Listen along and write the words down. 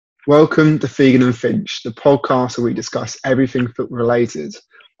Welcome to Feagan Finch, the podcast where we discuss everything football related.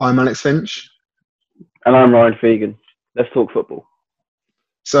 I'm Alex Finch. And I'm Ryan Feagan. Let's talk football.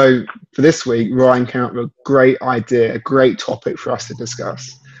 So, for this week, Ryan came up with a great idea, a great topic for us to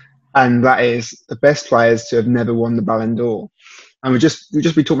discuss, and that is the best players to have never won the Ballon d'Or. And we'll just be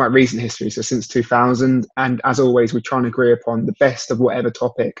talking about recent history, so since 2000. And as always, we're trying to agree upon the best of whatever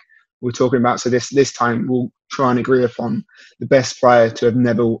topic we're talking about. So this time, we'll try and agree upon the best player to have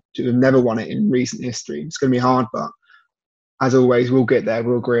never won it in recent history. It's going to be hard, but as always, we'll get there.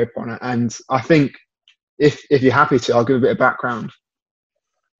 We'll agree upon it. And I think if you're happy to, I'll give a bit of background.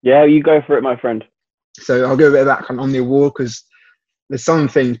 Yeah, you go for it, my friend. So I'll give a bit of background on the award because there's some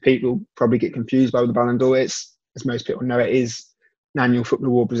things people probably get confused by with the Ballon d'Or. It's, as most people know, it is an annual football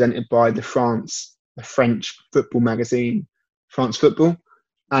award presented by the French football magazine, France Football,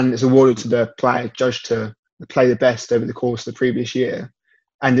 and it's awarded to the player judged to play the best over the course of the previous year.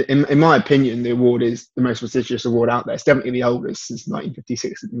 And in my opinion, the award is the most prestigious award out there. It's definitely the oldest since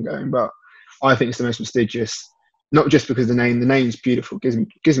 1956 it's been going, but I think it's the most prestigious. Not just because the name's beautiful, gives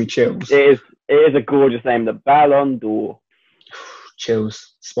me chills. It is a gorgeous name, the Ballon d'Or.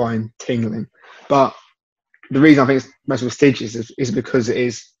 Chills, spine tingling. But the reason I think it's most prestigious is because it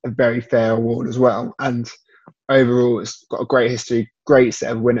is a very fair award as well. And overall, it's got a great history, great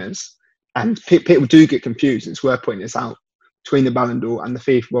set of winners. And people do get confused. It's worth pointing this out between the Ballon d'Or and the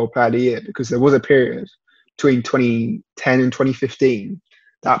FIFA World Player of the Year, because there was a period between 2010 and 2015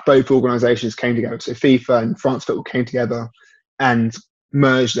 that both organisations came together. So FIFA and France Football came together and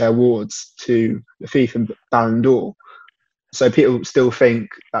merged their awards to the FIFA Ballon d'Or. So people still think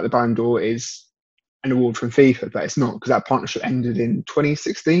that the Ballon d'Or is an award from FIFA, but it's not, because that partnership ended in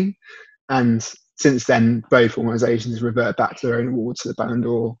 2016. And since then, both organisations reverted back to their own awards, to the Ballon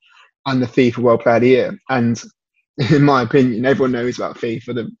d'Or and the FIFA World Player of the Year. And in my opinion, everyone knows about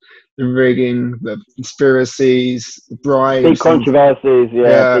FIFA, the rigging, the conspiracies, the bribes. Big controversies,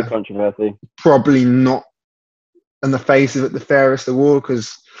 big controversy. Probably not on the face of it the fairest award,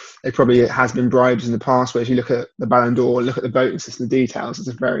 because it probably has been bribes in the past, where if you look at the Ballon d'Or, look at the voting system, the details, it's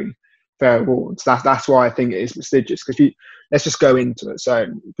a very fair award. So that's why I think it is prestigious, because let's just go into it. So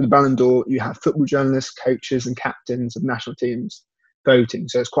for the Ballon d'Or, you have football journalists, coaches and captains of national teams voting.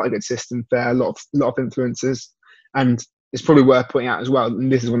 So it's quite a good system, fair, a lot of influences. And it's probably worth pointing out as well,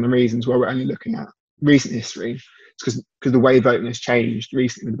 and this is one of the reasons why we're only looking at recent history, because the way voting has changed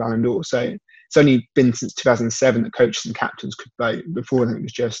recently with the Ballon d'Or. So it's only been since 2007 that coaches and captains could vote. Before then, it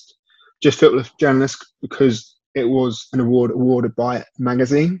was just football journalists, because it was an award awarded by a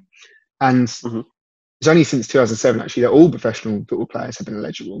magazine. And It's only since 2007 actually that all professional football players have been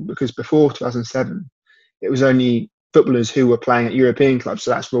eligible, because before 2007, it was only footballers who were playing at European clubs.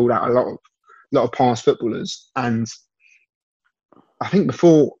 So that's ruled out a lot of past footballers. And I think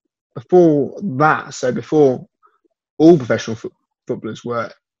before that, so before all professional footballers were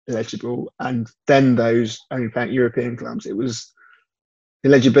eligible, and then those only playing at European clubs,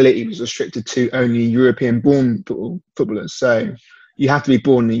 eligibility was restricted to only European-born footballers. So you have to be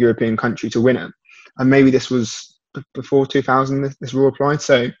born in a European country to win it. And maybe this was before 2000, this rule applied.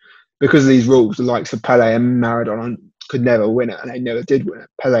 So because of these rules, the likes of Pele and Maradona could never win it, and they never did win it.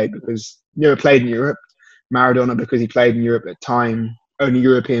 Pele because he never played in Europe, Maradona because he played in Europe at the time, only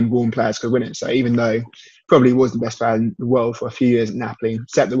European-born players could win it. So even though he probably was the best player in the world for a few years at Napoli,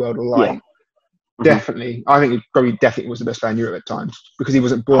 set the world alight, definitely, I think he probably definitely was the best player in Europe at the time, because he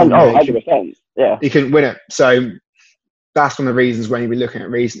wasn't born. 100%, yeah. He couldn't win it. So that's one of the reasons when you're looking at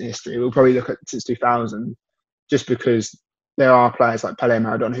recent history, we'll probably look at since 2000, just because there are players like Pele and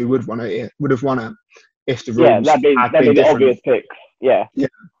Maradona who would have won it if the rules had been different. That'd be the obvious pick. Yeah.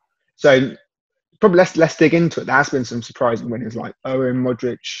 So probably let's dig into it. There has been some surprising winners like Owen,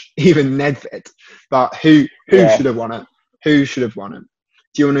 Modric, even Nedved. But who should have won it? Who should have won it?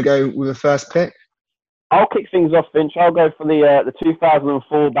 Do you want to go with the first pick? I'll kick things off, Finch. I'll go for the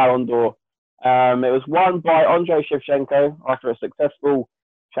 2004 Ballon d'Or. It was won by Andrei Shevchenko after a successful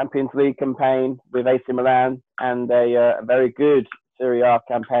Champions League campaign with AC Milan, and a very good Serie A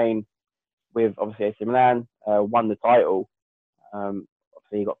campaign with obviously AC Milan. Won the title. Obviously,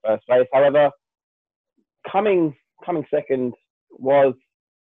 he got first place. However, coming second was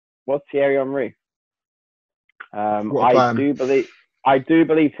Thierry Henry. I do believe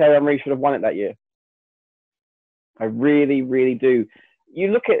Thierry Henry should have won it that year. I really, really do.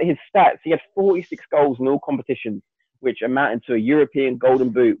 You look at his stats, he had 46 goals in all competitions, which amounted to a European Golden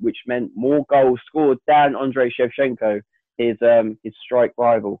Boot, which meant more goals scored than Andrei Shevchenko, his strike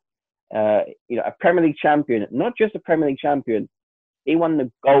rival. A Premier League champion, not just a Premier League champion, he won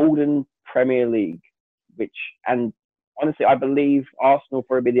the Golden Premier League, and honestly, I believe Arsenal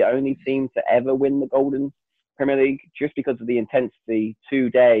probably be the only team to ever win the Golden Premier League just because of the intensity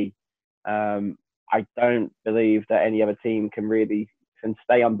today. I don't believe that any other team can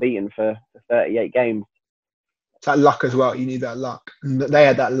stay unbeaten for 38 games. It's that luck as well. You need that luck. And they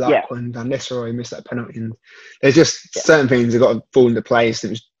had that luck Yeah. when Van Nistelrooy missed that penalty. And there's just Yeah. certain things that got to fall into place.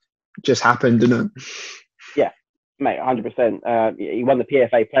 And it just happened, didn't it? Yeah, mate, 100%. He won the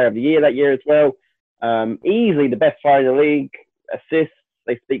PFA Player of the Year that year as well. Easily the best player in the league. Assists,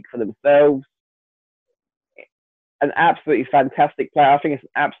 they speak for themselves. An absolutely fantastic player. I think it's an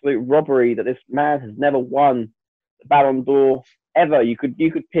absolute robbery that this man has never won the Ballon d'Or ever. You could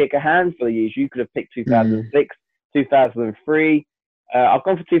pick a handful of years. You could have picked 2006, 2003. I've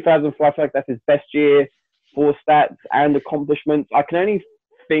gone for 2004. I feel like that's his best year for stats and accomplishments. I can only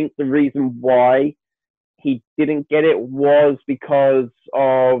think the reason why he didn't get it was because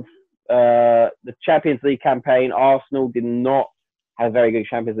of the Champions League campaign. Arsenal did not have a very good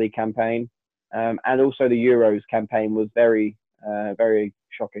Champions League campaign. And also the Euros campaign was very, very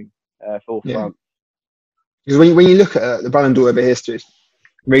shocking for France. Because when you look at the Ballon d'Or over history,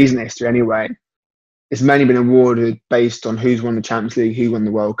 recent history anyway, it's mainly been awarded based on who's won the Champions League, who won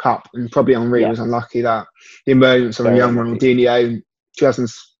the World Cup, and probably Henry was unlucky that the emergence of a young Ronaldinho,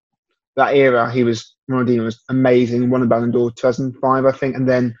 that era, Ronaldinho was amazing, won the Ballon d'Or 2005, I think, and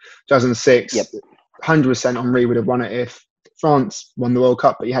then 2006, 100% Henry would have won it if France won the World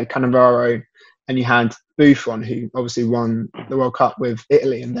Cup, but you had Cannavaro and you had Buffon, who obviously won the World Cup with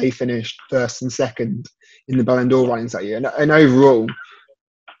Italy, and they finished first and second in the Ballon d'Or runnings that year. And overall,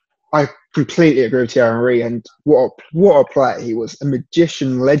 I completely agree with Thierry Henry, and what a player he was, a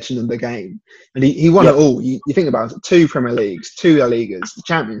magician, legend of the game. And he won it all. You think about it, 2 Premier Leagues, 2 La Ligas, the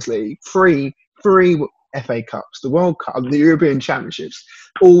Champions League, 3 FA Cups, the World Cup, the European Championships,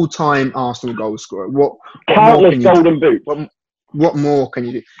 all-time Arsenal goal scorer. What Countless golden boots. What more can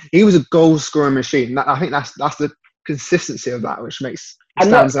you do? He was a goal scoring machine. I think that's the consistency of that, which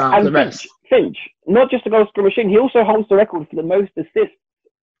stands out from the rest. Finch, not just a goal scoring machine, he also holds the record for the most assists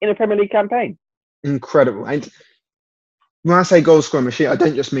in a Premier League campaign. Incredible. And when I say goal scoring machine, I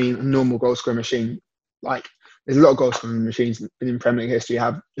don't just mean a normal goal scoring machine. Like, there's a lot of goal scoring machines in Premier League history. You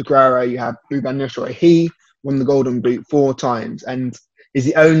have Aguero, you have Van Nistelrooy. He won the Golden Boot 4 times and is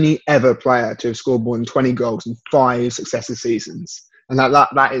the only ever player to have scored more than 20 goals in 5 successive seasons. And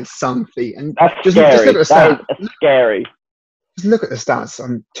that is some feat. And that's just scary. Look at the stats. That is scary. Just look at the stats.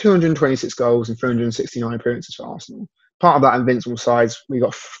 226 goals and 369 appearances for Arsenal. Part of that invincible side, we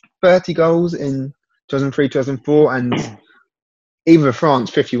got 30 goals in 2003, 2004, and even for France,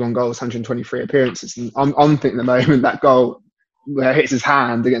 51 goals, 123 appearances. And I'm thinking at the moment that goal where it hits his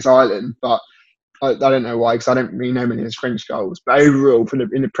hand against Ireland, but I don't know why, because I don't really know many of his French goals. But overall,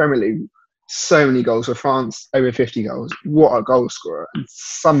 in the Premier League, so many goals for France, over 50 goals. What a goal scorer, and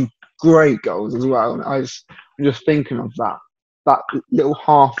some great goals as well. And I'm just thinking of that little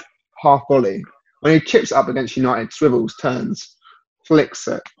half volley. When he chips up against United, swivels, turns, flicks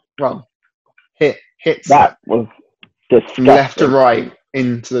it, hits that was disgusting. From left to right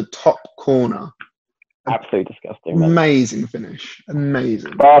into the top corner. Absolutely disgusting. Amazing finish.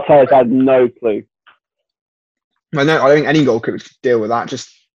 Amazing. Bartos had no clue. I don't think any goalkeeper could deal with that,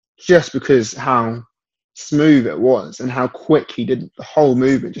 just because how smooth it was and how quick he did the whole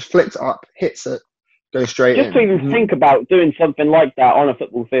movement. Just flicked it up, hits it, goes straight in. Just to even think about doing something like that on a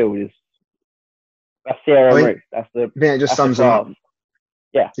football field is... That's Thierry Henry. I think it just sums him up.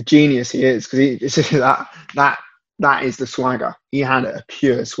 Yeah, the genius he is, because it's just that is the swagger. He had a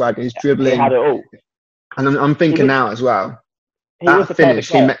pure swagger. He's dribbling. He had it all. And I'm thinking now as well. That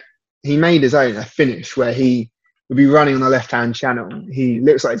finish, he made his own. A finish where he would be running on the left-hand channel. He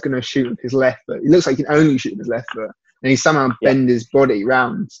looks like he's going to shoot with his left foot. He looks like he can only shoot with his left foot, and he somehow bend his body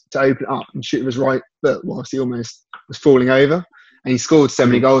round to open it up and shoot with his right foot whilst he almost was falling over. And he scored so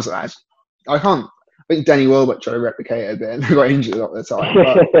many goals like that. I think Danny Welbeck tried to replicate it a bit and got injured a lot of the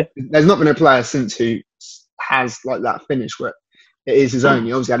time. But there's not been a player since who has like that finish where it is his own.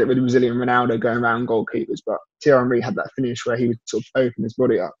 He obviously had it with Brazilian Ronaldo going around goalkeepers, but Thierry Henry had that finish where he would sort of open his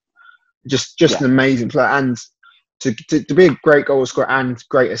body up. Just an amazing player. And to be a great goal scorer and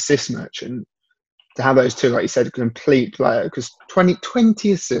great assist merchant, to have those two, like you said, a complete player, because 20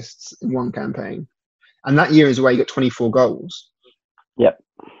 assists in one campaign. And that year is where he got 24 goals. Yep.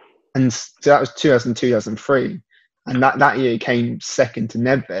 And so that was 2002, 2003. And that year he came second to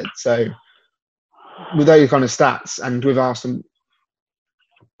Nedved. So with those kind of stats and with Arsenal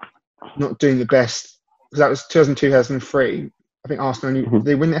not doing the best, because that was 2002, 2003. I think Arsenal did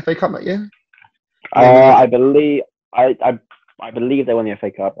they win the FA Cup that year? I believe they won the FA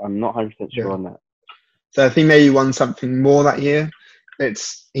Cup. I'm not 100% sure on that. So if he maybe won something more that year,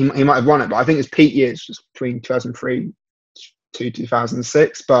 he might have won it. But I think his peak years was between 2003 to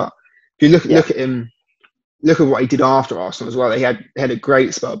 2006. But if you look at him, look at what he did after Arsenal as well. He had a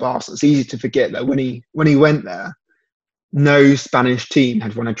great spell at Arsenal. It's easy to forget that when he went there, no Spanish team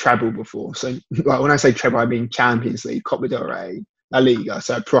had won a treble before. So like, when I say treble, I mean Champions League, Copa del Rey, La Liga,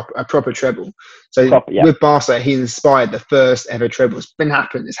 so a proper treble. So with Barca, he inspired the first ever treble.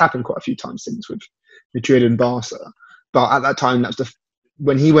 It's happened quite a few times since with Madrid and Barca. But at that time, that was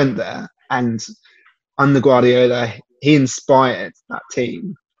when he went there, and under Guardiola, he inspired that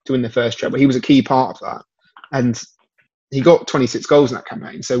team to win the first treble. He was a key part of that, and he got 26 goals in that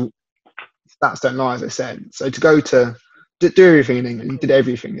campaign. So stats don't lie, as I said. So to go to do everything in England, he did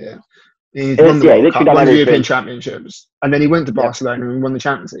everything here. He won the World Cup, won the European Championships, and then he went to Barcelona and won the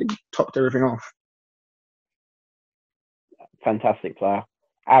Champions League, topped everything off. Fantastic player,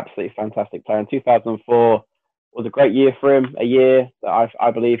 absolutely fantastic player. In 2004 was a great year for him, a year that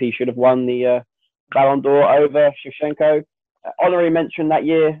I believe he should have won the Ballon d'Or over Shevchenko. Honorary mention that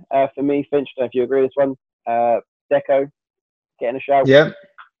year for me, Finch. Don't know if you agree with this one. Deco getting a shout. Yeah.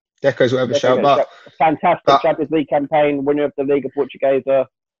 Deco's whatever shout, but fantastic Champions League campaign, winner of the Liga Portuguesa,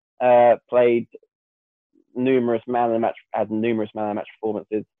 played numerous man of the match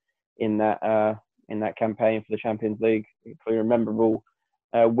performances in that campaign for the Champions League, including a memorable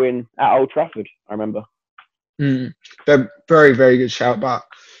win at Old Trafford. I remember. They're very, very good shout, but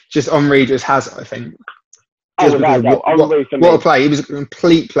just Henry just has it, I think. What a play! He was a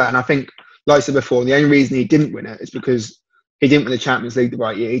complete player, and I think, like I said before, the only reason he didn't win it is because he didn't win the Champions League the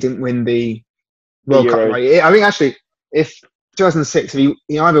right year. He didn't win the World Cup the right year. I think actually, if 2006, if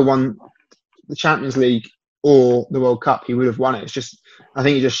he either won the Champions League or the World Cup, he would have won it. It's just, I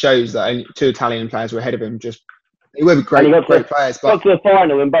think it just shows that only 2 Italian players were ahead of him. They were great players, but got to the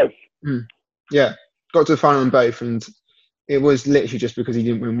final in both. Yeah, got to the final in both, and it was literally just because he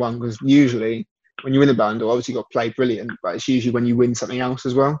didn't win one. Because usually, when you win the Ballon d'Or, obviously you got played brilliant, but it's usually when you win something else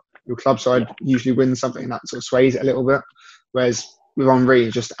as well. Your club side usually wins something, and that sort of sways it a little bit. Whereas with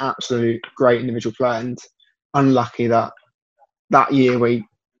Henry, just absolute great individual player, and unlucky that year where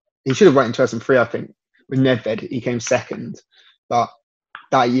he should have went in 2003, I think, with Nedved, he came second. But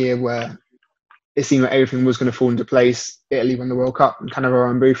that year where it seemed like everything was going to fall into place, Italy won the World Cup, and Cannavaro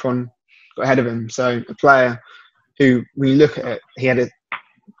and Buffon got ahead of him. So a player who, when you look at it, he had a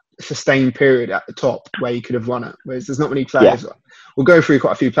sustained period at the top where he could have won it. Whereas there's not many players. We'll go through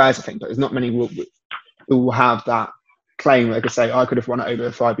quite a few players, I think, but there's not many who will have that claim where they could say, I could have won it over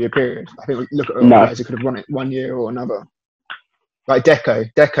a 5-year period. I think we look at players who could have won it 1 year or another. Like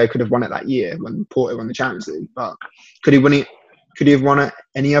Deco could have won it that year when Porto won the Champions League, but could he win it? Could he have won it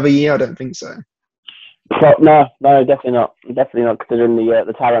any other year? I don't think so. No, definitely not. Definitely not, considering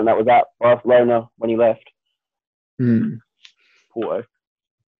the talent that was at Barcelona when he left. Porto.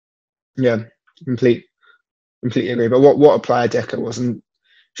 Yeah, completely agree. But what a player Deco was, and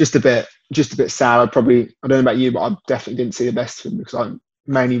just a bit sad. I don't know about you, but I definitely didn't see the best of him because I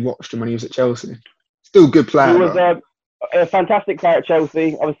mainly watched him when he was at Chelsea. Still a good player. He was a fantastic player at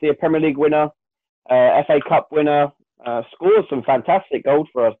Chelsea. Obviously a Premier League winner, FA Cup winner. Scored some fantastic goals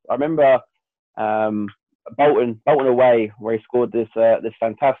for us. I remember Bolton away, where he scored this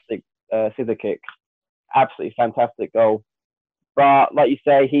fantastic scissor kick. Absolutely fantastic goal. But like you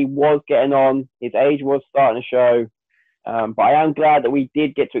say, he was getting on. His age was starting to show. But I am glad that we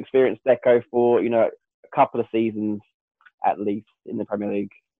did get to experience Deco for a couple of seasons at least in the Premier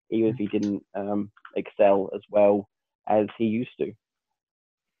League, even if he didn't excel as well as he used to.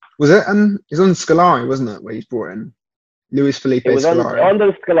 Was it? He's on Scolari, wasn't it? Where he's brought in Luis Felipe Scolari.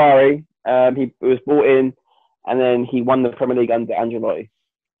 Under Scolari, he was brought in, and then he won the Premier League under Ancelotti.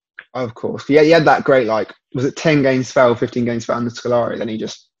 Of course, yeah. He had that great, was it 10 games fell, 15 games fell under Scolari? Then he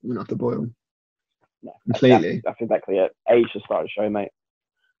just went off the boil. No, completely. That's exactly it. Age just started to show, mate.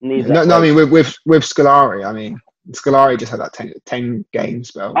 No, I mean with Scolari, I mean Scolari just had that 10 game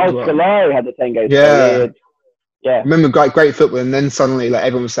spell. Oh, well. Scolari had the 10 game spell. Yeah. I remember great football, and then suddenly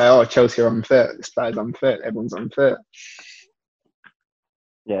everyone would say, "Oh, Chelsea are unfit. This player's unfit. Everyone's unfit."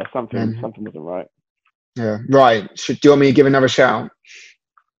 Yeah, something wasn't right. Yeah, right. Do you want me to give another shout?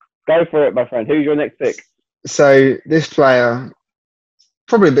 Go for it, my friend. Who's your next pick? So this player,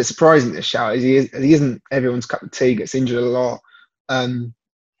 probably a bit surprising. This shout is he isn't everyone's cup of tea. Gets injured a lot,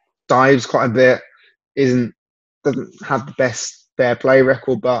 dives quite a bit. Doesn't have the best fair play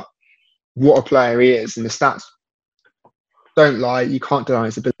record, but what a player he is, and the stats don't lie. You can't deny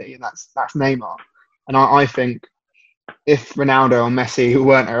his ability, and that's Neymar. And I think if Ronaldo or Messi, who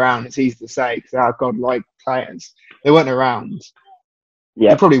weren't around, it's easy to say because they are godlike players. They weren't around.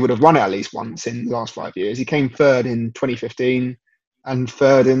 Yeah. he probably would have won it at least once in the last 5 years. He came third in 2015 and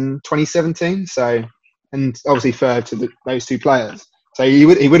third in 2017. So, and obviously third to those two players. So he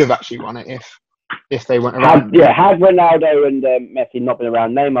would have actually won it if they weren't around. Had Ronaldo and Messi not been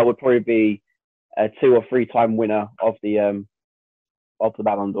around, Neymar would probably be a 2 or 3 time winner of the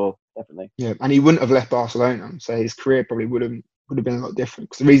Ballon d'Or, definitely. Yeah, and he wouldn't have left Barcelona, so his career probably would have been a lot different.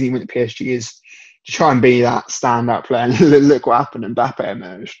 Because the reason he went to PSG is to try and be that standout player. And look what happened, and Mbappe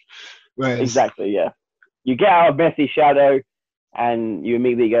emerged. Whereas, exactly, yeah. You get out of Messi's shadow, and you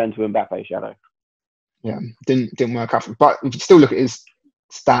immediately go into Mbappe's shadow. Yeah, didn't work out for him. But if you still look at his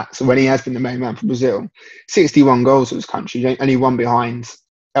stats, when he has been the main man for Brazil, 61 goals for his country, only one behind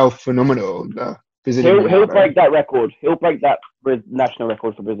El Phenomenal, the Brazilian. He'll break that record. He'll break that national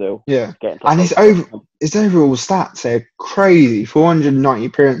record for Brazil. Yeah, and his overall stats are crazy. 490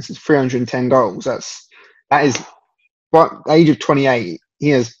 appearances, 310 goals. That is, but age of 28, he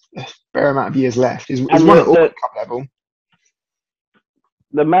has a fair amount of years left. He's won at all at club level.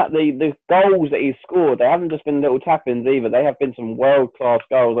 The goals that he's scored, they haven't just been little tap-ins either. They have been some world-class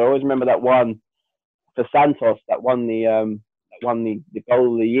goals. I always remember that one for Santos that won the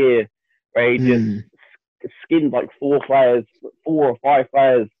goal of the year, where he just skinned like 4 or 5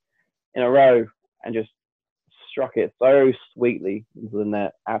 players in a row and just struck it so sweetly into the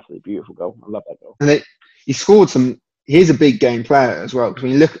net. Absolutely beautiful goal. I love that goal. And he scored some. He's a big game player as well. Because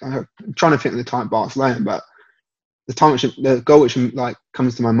when you look, I'm trying to think of the time at Barcelona, but the goal which like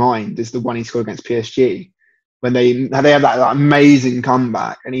comes to my mind is the one he scored against PSG when they had that like, amazing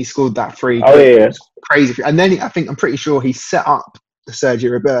comeback and he scored that free. Oh yeah, crazy. And then I'm pretty sure he set up the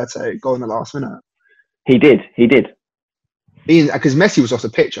Sergio Roberto goal in the last minute. He did. Because Messi was off the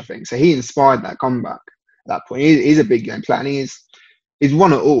pitch, I think, so he inspired that comeback at that point. He's a big game player, and he's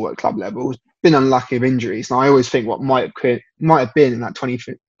won it all at club level. He's been unlucky of injuries, and I always think what might have been in that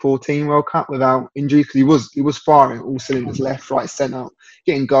 2014 World Cup without injuries, because he was firing all cylinders, left, right, centre,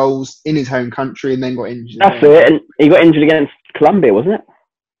 getting goals in his home country, and then got injured. That's it, and he got injured against Colombia, wasn't it?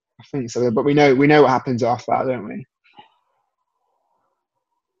 I think so, but we know what happens after that, don't we?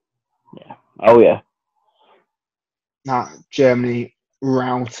 Yeah. Oh yeah. That Germany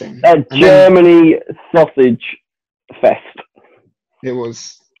routing. Germany sausage fest. It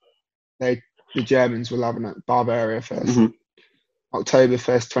was. The Germans were loving it. Bavaria first. Mm-hmm. October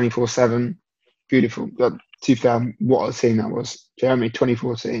 1st, 24/7. Beautiful. 2000. What a team that was. Germany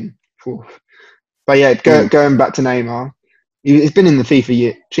 2014. But yeah, going back to Neymar, he's been in the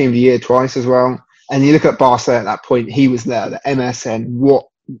FIFA Team of the Year twice as well. And you look at Barca at that point, he was there. The MSN.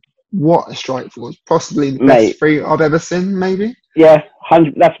 What a strike force! Possibly the best three I've ever seen. Maybe. Yeah,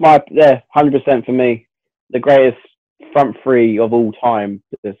 100. That's 100% for me. The greatest front three of all time.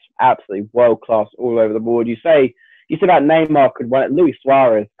 Just absolutely world class all over the board. You say about Neymar could win it. Luis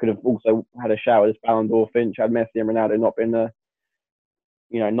Suarez could have also had a shout at this Ballon d'Or. Finch had Messi and Ronaldo not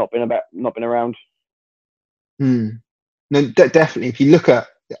been around. No, definitely. If you look at,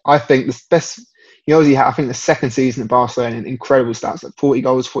 I think the best. He obviously had, I think, the second season at Barcelona, incredible stats, like 40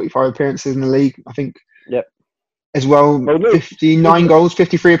 goals, 45 appearances in the league. I think. Yep. As well, 59 goals,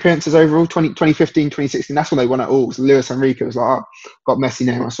 53 appearances overall, 2015, 2016. That's when they won it all. So Luis Enrique was like, got Messi,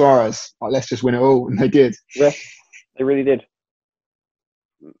 Neymar, Suarez. Like, let's just win it all. And they did. Yeah, they really did.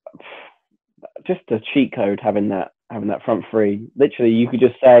 Just a cheat code having that front three. Literally, you could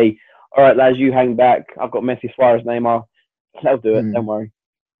just say, all right, lads, you hang back. I've got Messi, Suarez, Neymar. They'll do it. Don't worry.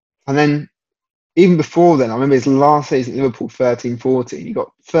 And then, even before then, I remember his last season at Liverpool, 13-14. He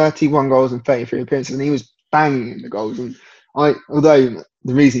got 31 goals and 33 appearances, and he was banging in the goals. And although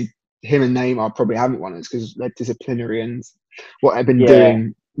the reason him and Neymar probably haven't won is because they're disciplinary and what they've been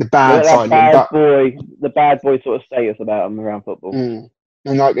doing, the bad side of them. The bad boy sort of status about them around football. And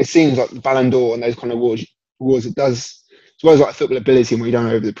like it seems like the Ballon d'Or and those kind of awards it does, as well as like football ability and what you've done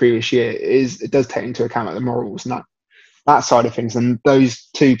over the previous year, it does take into account like the morals and that side of things. And those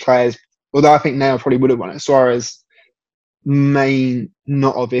two players, although I think Neymar probably would have won it, Suarez may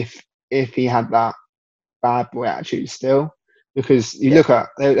not have if he had that bad boy attitude still, because you look at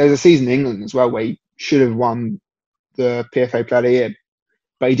there's a season in England as well where he should have won the PFA Player of the Year,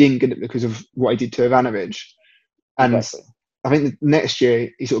 but he didn't get it because of what he did to Ivanovic. And exactly. I think the next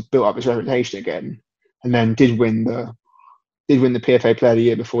year he sort of built up his reputation again, and then did win the PFA Player of the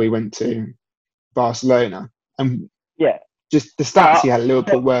Year before he went to Barcelona. And just the stats he had at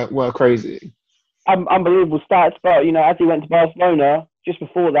Liverpool were crazy. Unbelievable stats, but as he went to Barcelona, just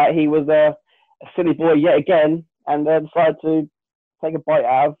before that he was a silly boy yet again, and decided to take a bite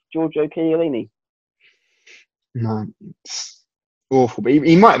out of Giorgio Chiellini. No, it's awful. But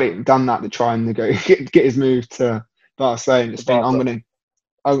he might have even done that to try and get his move to Barcelona. Just think, I'm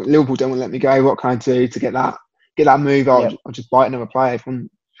Liverpool don't want to let me go. What can I do to get that move? Yep. I'll just buy another player.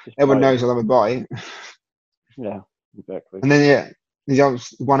 Everyone knows I'll have a buy. Yeah, exactly. And then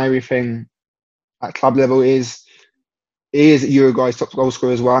he's won everything at club level. He is Uruguay's top goal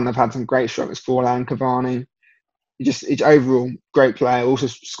scorer as well, and they've had some great strikers, Forlan, Cavani. It's overall great player. Also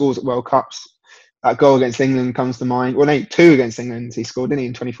scores at World Cups. That goal against England comes to mind. Well, no, 2 against England he scored, didn't he,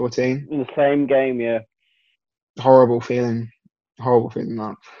 in 2014? In the same game, yeah. Horrible feeling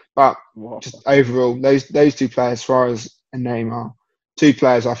that. But What? just overall, those 2 players, Suarez and Neymar, 2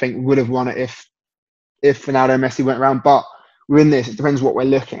 players I think would have won it if Ronaldo and Messi went around. But within this, it depends what we're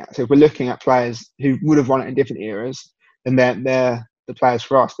looking at. So if we're looking at players who would have won it in different eras, then they're the players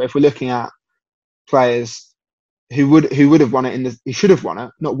for us. But if we're looking at players who would have won it who should have won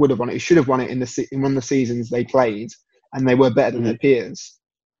it, not would have won it, who should have won it in one of the seasons they played, and they were better than their peers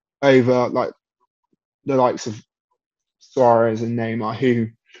over like the likes of Suarez and Neymar, who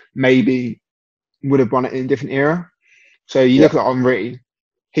maybe would have won it in a different era. So you look at Henry,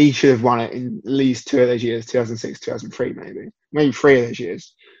 he should have won it in at least 2 of those years, 2006, 2003, maybe 3 of those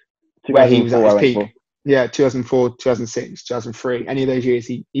years, where he was at his peak. Yeah, 2004, 2006, 2003. Any of those years,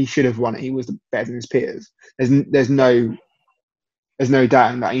 he should have won it. He was better than his peers. There's no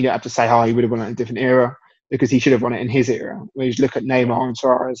doubt in that. You don't have to say, he would have won it in a different era, because he should have won it in his era. When you look at Neymar and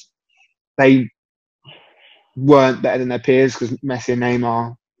Suarez, they weren't better than their peers, because Messi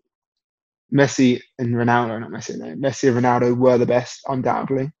and Ronaldo were the best,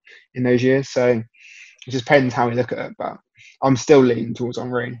 undoubtedly, in those years. So it just depends how we look at it. But I'm still leaning towards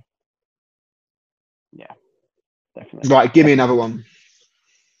Henry. Yeah, definitely. Right, give me another one.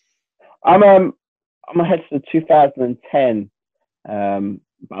 I'm gonna head to the 2010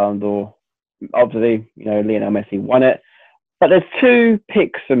 Ballon d'Or. Obviously, Lionel Messi won it, but there's 2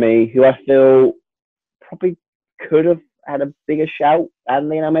 picks for me who I feel probably could have had a bigger shout than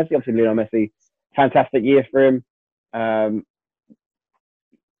Lionel Messi. Obviously, Lionel Messi, fantastic year for him.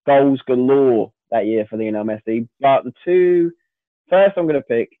 Goals galore that year for Lionel Messi. But the 2 first I'm going to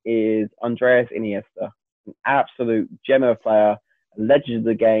pick is Andres Iniesta, an absolute gem of a player, a legend of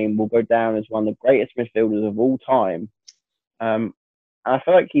the game, will go down as one of the greatest midfielders of all time. And I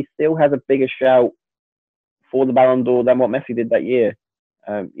feel like he still has a bigger shout for the Ballon d'Or than what Messi did that year.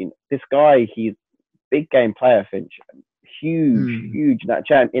 This guy, he's a big game player, Finch. Huge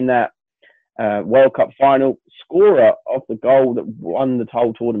in that World Cup final, scorer of the goal that won the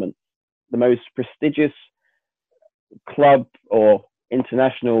whole tournament, the most prestigious club or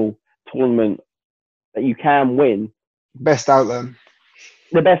international tournament that you can win. Best out there.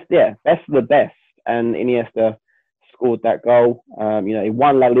 The best, yeah, best of the best. And Iniesta scored that goal. He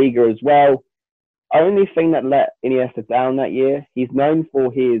won La Liga as well. Only thing that let Iniesta down that year, he's known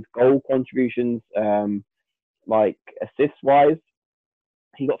for his goal contributions, like assist-wise.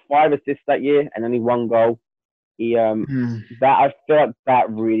 He got 5 assists that year and only 1 goal. That I feel like that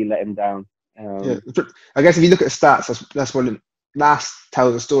really let him down. I guess if you look at the stats, that's what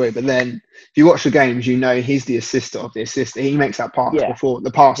tells the story. But then if you watch the games, he's the assister of the assist. He makes that pass before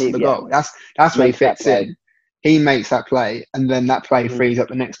the pass of the goal. That's where he fits in. He makes that play, and then that play frees up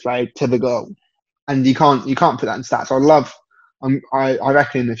the next play to the goal. And you can't put that in stats. I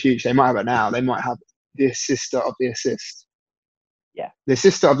reckon in the future they might have it now. They might have the assister of the assist. Yeah, the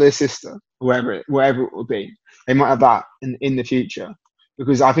assister of the assister, wherever it will be. They might have that in the future,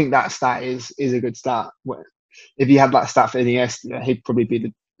 because I think that stat is a good stat. If you had that stat for Iniesta, he'd probably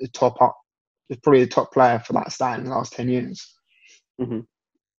be the top player for that stat in the last 10 years. Mm-hmm.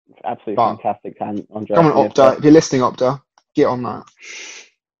 Absolutely fantastic. Come on, Opta. If you're listening, Opta, get on that.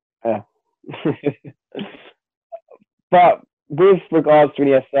 Yeah. But with regards to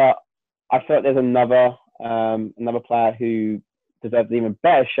Iniesta, I feel like there's another player who deserves an even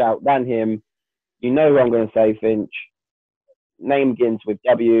better shout than him. You know who I'm going to say, Finch. Name begins with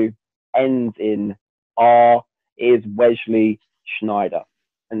W, ends in R. Is Wesley Sneijder,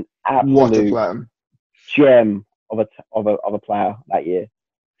 an absolute gem of a player that year.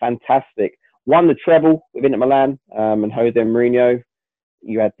 Fantastic. Won the treble with Inter Milan and Jose Mourinho.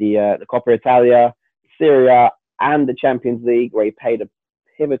 You had the Coppa Italia, Serie A, and the Champions League, where he played a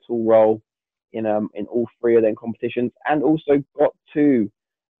pivotal role in all 3 of their competitions, and also got to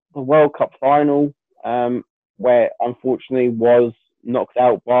the World Cup final, where unfortunately was knocked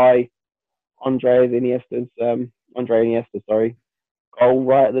out by Andre Iniesta, goal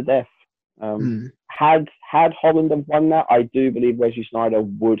right at the death. Had Holland have won that, I do believe Wesley Sneijder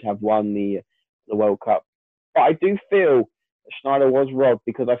would have won the World Cup. But I do feel Sneijder was robbed,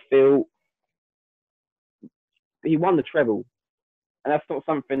 because I feel he won the treble, and that's not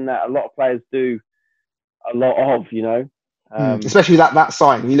something that a lot of players do a lot of, Especially that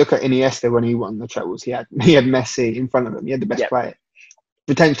side. When you look at Iniesta when he won the trebles, he had Messi in front of him. He had the best player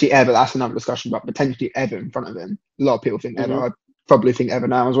potentially ever. That's another discussion, but potentially ever in front of him. A lot of people think ever. I probably think ever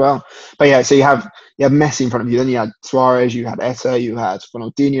now as well. But yeah, so you have Messi in front of you. Then you had Suarez, you had Eto'o, you had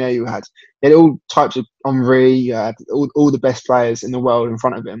Ronaldinho, you had all types of Henry. You had all the best players in the world in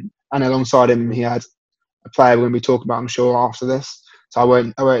front of him, and alongside him, he had a player we're going to be talking about, I'm sure, after this. So I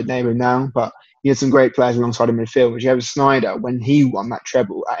won't name him now, but he had some great players alongside him in midfield. You have Snyder when he won that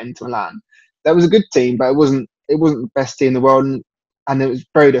treble at Inter Milan. That was a good team, but it wasn't the best team in the world, and it was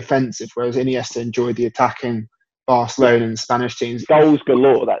very defensive. Whereas Iniesta enjoyed the attacking Barcelona and Spanish teams. Goals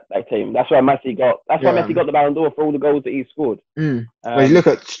galore, that team. That's why Messi got. That's why Messi got the Ballon d'Or for all the goals that he scored. Whereas you look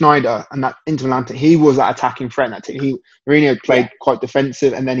at Snyder and that Inter Milan team, he was that attacking threat in that team. Mourinho played quite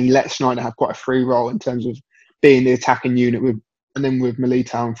defensive, and then he let Snyder have quite a free role in terms of being the attacking unit with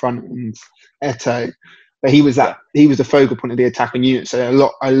Militao in front and Eto'o. But he was the focal point of the attacking unit.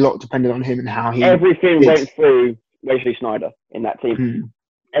 So a lot depended on him and how he. Everything went through Wesley Snyder in that team.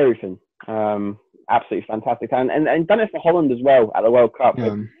 Everything. Absolutely fantastic. And done it for Holland as well at the World Cup.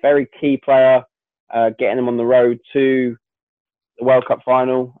 A very key player, getting him on the road to the World Cup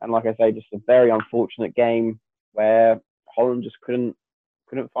final. And like I say, just a very unfortunate game where Holland just couldn't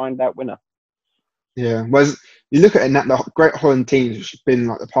find that winner. Yeah, whereas you look at it, the great Holland teams, which have been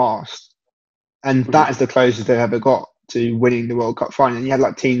like the past, and that is the closest they've ever got to winning the World Cup final. And you had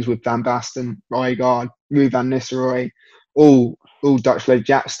like teams with Van Basten, Rygaard, Ruud van Nistelrooy, all Dutch led,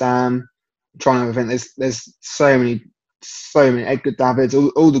 Jack Stam, trying to think. There's so many Edgar Davids,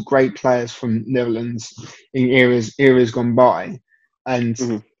 all the great players from Netherlands in eras gone by, and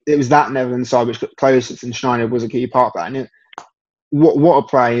it was that Netherlands side which got closest, and Schneider was a key part of that. And what a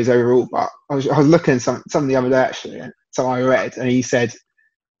player he is overall. But I was looking at something the other day actually, so I read, and he said,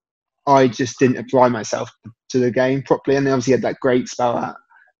 I just didn't apply myself to the game properly, and obviously he had that great spell at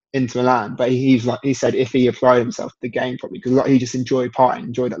Inter Milan, but he said if he applied himself to the game properly, because he just enjoyed partying,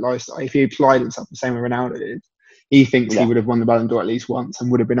 enjoyed that lifestyle. If he applied himself the same way Ronaldo did, he thinks he would have won the Ballon d'Or at least once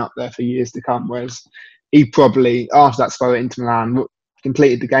and would have been up there for years to come. Whereas he probably, after that spell at Inter Milan,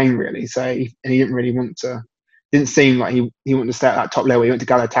 completed the game really. So and he didn't really want to. Didn't seem like he wanted to stay at that top level. He went to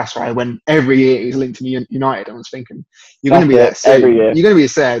Galatasaray when every year he was linked to United. I was thinking, you're going to be there soon. Every year. You're going to be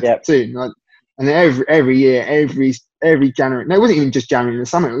there soon. Like, and every year, every January. No, it wasn't even just January in the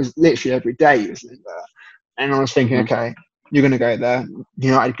summer. It was literally every day he was linked there. And I was thinking, okay, you're going to go there.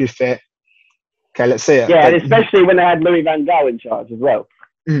 United, good fit. Okay, let's see it. Yeah, and especially when they had Louis van Gaal in charge as well.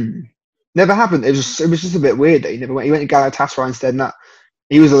 Never happened. It was just a bit weird that he never went. He went to Galatasaray instead. And that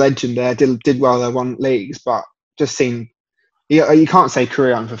he was a legend there. Did well there, won leagues, but just seemed, you can't say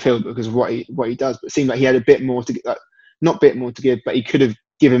career unfulfilled because of what he does, but it seemed like he had a bit more to give, not a bit more to give, but he could have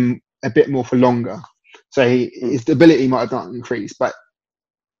given a bit more for longer. So his ability might have not increased, but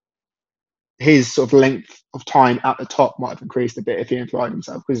his sort of length of time at the top might have increased a bit if he applied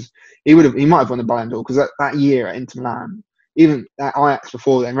himself, because he might have won the Ballon d'Or, because that year at Inter Milan, even at Ajax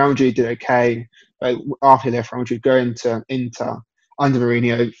before then, Real Madrid did okay, but after he left Real Madrid, going to Inter under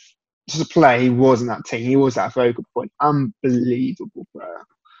Mourinho, just a player, he wasn't that team. He was that focal point. Unbelievable player.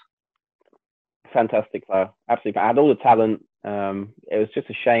 Fantastic player. Absolutely. Had all the talent. It was just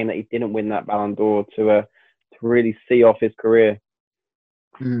a shame that he didn't win that Ballon d'Or to really see off his career.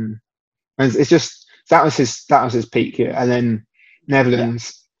 It's just that was his peak here, and then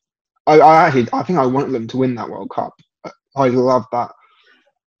Netherlands. I think I wanted them to win that World Cup. I love that.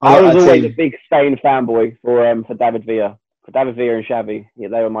 I was always a big Spain fanboy for David Villa. For David Villa and Xavi, they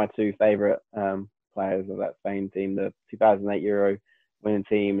were my two favourite players of that Spain team. The 2008 Euro winning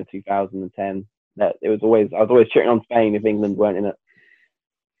team, the 2010. I was always cheering on Spain if England weren't in it.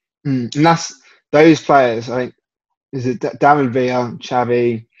 And that's those players. I think is it David Villa,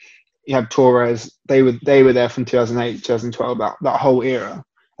 Xavi. You have Torres. They were there from 2008, 2012. That whole era,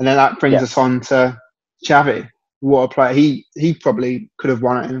 and then that brings us on to Xavi. What a player! He probably could have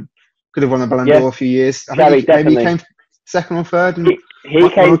won it. Could have won the Ballon d'Or a few years. I think maybe he came second or third. He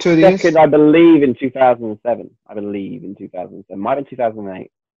came second, I believe, in 2007. Might have been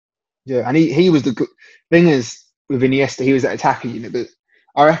 2008. Yeah, and he was the thing is with Iniesta, he was that attacking unit. But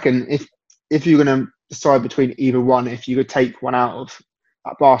I reckon if you're going to decide between either one, if you could take one out of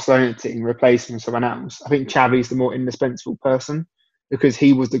that Barcelona team, replace him with someone else, I think Xavi's the more indispensable person, because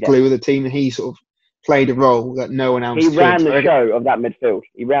he was the glue of the team, and he sort of played a role that no one else. He ran the show of that midfield.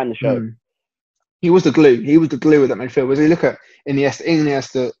 He ran the show. He was the glue. He was the glue of that midfield. As you look at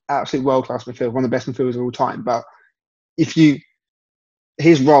Iniesta, absolute world-class midfield, one of the best midfielders of all time. But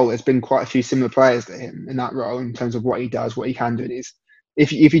his role has been quite a few similar players to him in that role in terms of what he does, what he can do.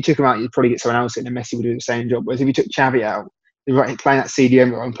 If you took him out, you'd probably get someone else in, and Messi would do the same job. Whereas if you took Xavi out, playing that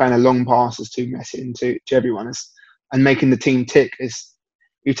CDM role and playing the long passes to Messi and to everyone and making the team tick. Is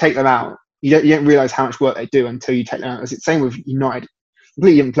you take them out, you don't realise how much work they do until you take them out. It's the same with United,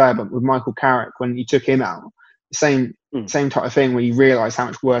 completely different player, but with Michael Carrick when you took him out, the same type of thing where you realise how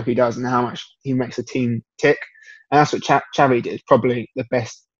much work he does and how much he makes the team tick. And that's what Xavi did, probably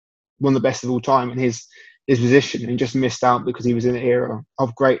one of the best of all time in his position, and just missed out because he was in an era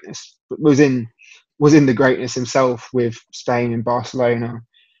of greatness, but was in the greatness himself with Spain and Barcelona.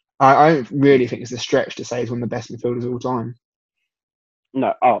 I don't really think it's a stretch to say he's one of the best midfielders of all time.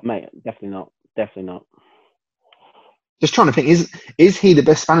 No, oh mate, definitely not. Just trying to think, is he the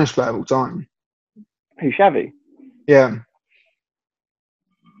best Spanish player of all time? Who, Xavi? Yeah.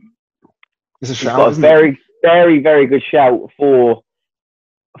 It's a He's shout, got a isn't very, it? very, very good shout for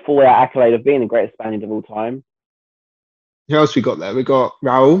that accolade of being the greatest Spaniard of all time. Who else we got there? We got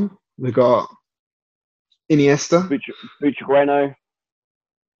Raul. We got Iniesta. Butragueno.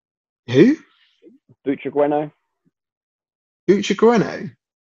 Who? Butragueno. Butragueno.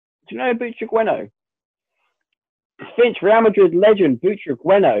 Do you know Butragueno? Finch, Real Madrid legend.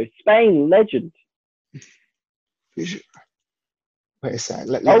 Butragueno, Spain legend. Wait a sec.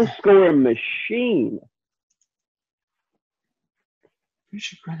 Goal scoring machine.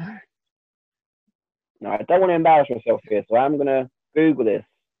 Butragueno. No, I don't want to embarrass myself here, so I'm gonna Google this.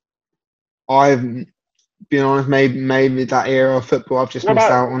 I've been honest, maybe that era of football I've just missed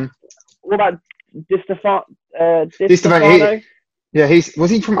out on. What about Di Stefano? Yeah, was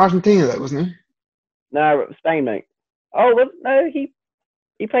he from Argentina though, wasn't he? No, Spain, mate. Oh no, he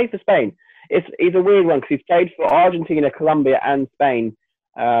played for Spain. He's a weird one because he's played for Argentina, Colombia, and Spain.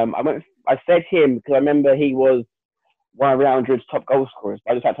 I said him because I remember he was one of Real Madrid's top goal scorers.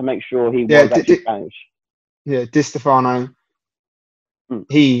 I just had to make sure he was actually Spanish. Yeah, Di Stefano. That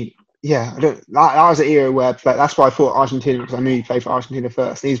was an era where that's why I thought Argentina, because I knew he played for Argentina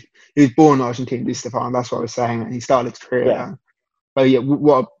first. He was born in Argentina, Di Stefano. That's what I was saying, and he started his career there. But yeah,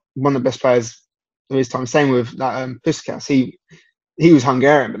 one of the best players of his time. Same with that Puskas. He was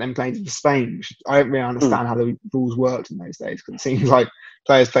Hungarian, but then played for Spain. I don't really understand how the rules worked in those days, because it seems like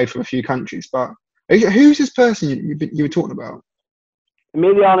players played from a few countries. But who's this person you were talking about?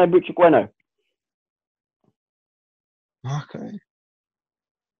 Emiliano Butragueno. Okay.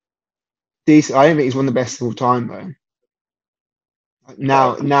 Decent. I don't think he's one of the best of all time, though.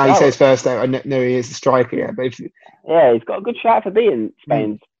 Now he says first, though. I know he is the striker, yeah. But he's got a good shot for being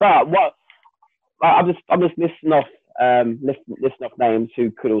Spain's. But what I'm just listing off names who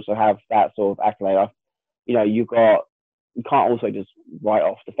could also have that sort of accolade. You can't also just write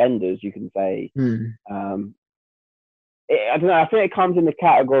off defenders. You can say, I don't know. I think it comes in the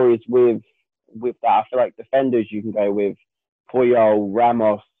categories with that. I feel like defenders you can go with Puyol,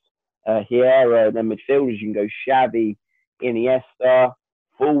 Ramos, Hierro, and then midfielders you can go Xavi, Iniesta,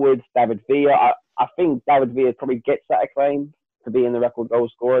 forwards David Villa. I think David Villa probably gets that acclaim for being the record goal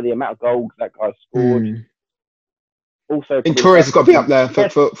scorer. The amount of goals that guy scored. Also, and Torres has got to be up there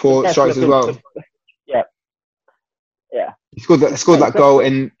for strikes as well. Yeah. He scored that goal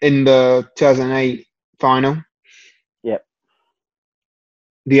in the 2008 final. Yeah.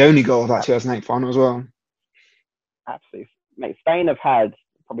 The only goal of that 2008 final as well. Absolutely, mate. Spain have had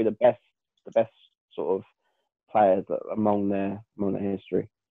probably the best sort of players among their history.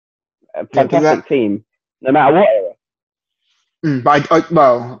 A fantastic team, no matter what era.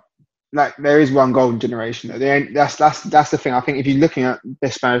 But there is one golden generation. That's the thing. I think if you're looking at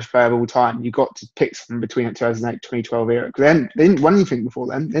best Spanish player of all time, you've got to pick someone between the 2008 2012 era, because they didn't win anything before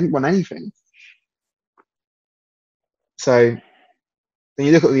then. They didn't win anything. So when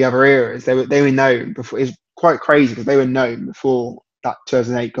you look at the other eras, they were known before. It's quite crazy because they were known before that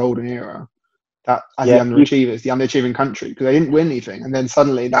 2008 golden era. That as the underachievers, the underachieving country, because they didn't win anything, and then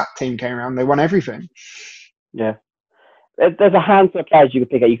suddenly that team came around, they won everything. Yeah, there's a handful of players you could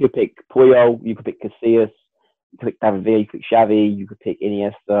pick. You could pick Puyol, you could pick Casillas, you could pick David Villa, you could pick Xavi, you could pick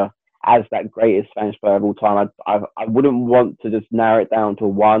Iniesta as that greatest Spanish player of all time. I wouldn't want to just narrow it down to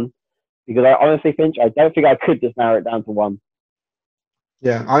one, because I honestly, Finch, I don't think I could just narrow it down to one.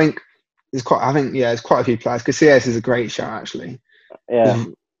 Yeah, I think there's quite a few players. Casillas is a great shot, actually. Yeah.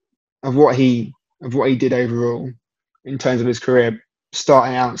 Of what he did overall in terms of his career,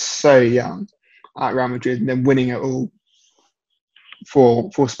 starting out so young at Real Madrid and then winning it all for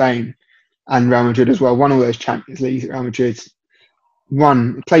Spain and Real Madrid as well. Won all those Champions Leagues at Real Madrid.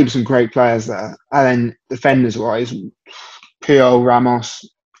 Played with some great players there. And then defenders wise, Puyol, Ramos,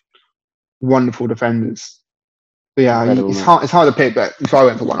 wonderful defenders. But yeah, it's hard to pick. But if I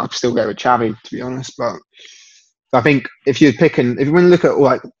went for one, I'd still go with Xavi, to be honest. But I think if you want to look at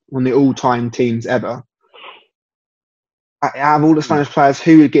one of the all-time teams ever, out of all the Spanish players,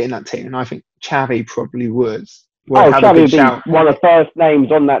 who would get in that team? And I think Xavi probably would Oh, have a Xavi good would be shout. one of the first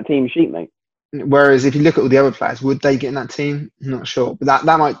names on that team sheet, mate. Whereas if you look at all the other players, would they get in that team? I'm not sure, but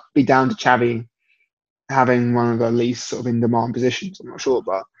that might be down to Xavi having one of the least sort of in demand positions. I'm not sure,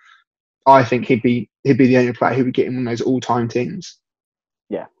 but I think he'd be the only player who would get in one of those all-time teams.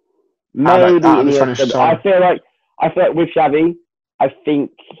 Yeah, maybe Out of the Iniesta. Spanish But side. I feel like with Xavi, I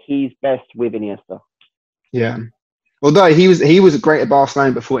think he's best with Iniesta. Yeah. Although he was great at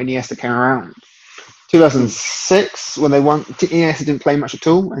Barcelona before Iniesta came around. 2006 when they won, Iniesta didn't play much at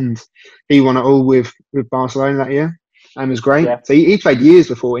all, and he won it all with Barcelona that year, and was great. Yeah. So he played years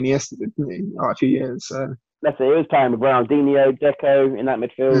before Iniesta did, didn't he? Like a few years. So Let's say he was playing with Ronaldinho, Deco in that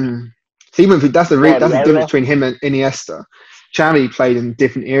midfield. So he went through, that's the difference Guardiola. between him and Iniesta. Xavi played in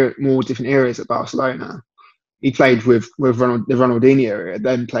more different eras at Barcelona. He played with the Ronaldinho era,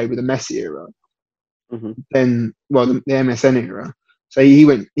 then played with the Messi era, then the MSN era. So he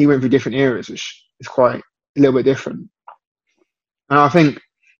went through different eras, which is quite a little bit different. And I think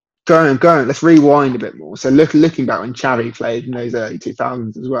going, let's rewind a bit more. So looking back when Xavi played in those early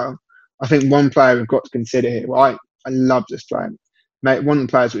 2000s as well, I think one player we've got to consider here. Well, I love this player. One of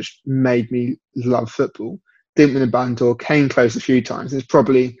the players which made me love football. Didn't win a Ballon d'Or, came close a few times. It's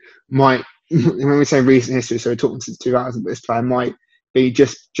probably when we say recent history, so we're talking since 2000, but this player might be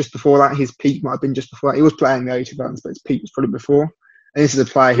just before that. His peak might have been just before that. He was playing in the early 2000s, but his peak was probably before. And this is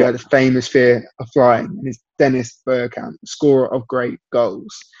a player who had a famous fear of flying, and it's Dennis Bergkamp, scorer of great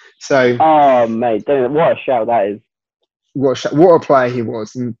goals. So, oh mate, what a shout that is! What a player he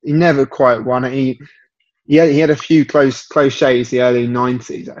was, and he never quite won it. He had a few close shaves the early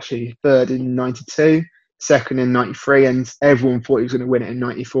 90s, actually. Third in 92, second in 93, and everyone thought he was going to win it in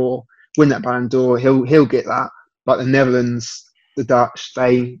 94, win that Ballon d'Or. He'll get that. But the Netherlands, the Dutch,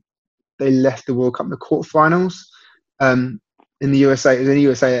 they left the World Cup in the quarterfinals. In the USA, it was in the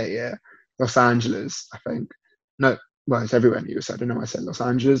USA that year, Los Angeles, I think. No, well, it's everywhere in the USA. I don't know why I said Los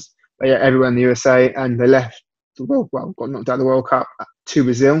Angeles, but yeah, everywhere in the USA, and they left the got knocked out of the World Cup to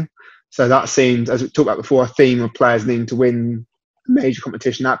Brazil. So that seemed, as we talked about before, a theme of players needing to win a major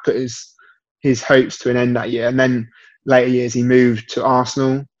competition. That put his hopes to an end that year. And then later years, he moved to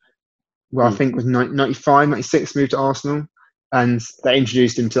Arsenal. Well, I think it was 95, 96, moved to Arsenal. And they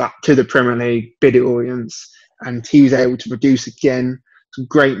introduced him to the Premier League, big audience. And he was able to produce again. Some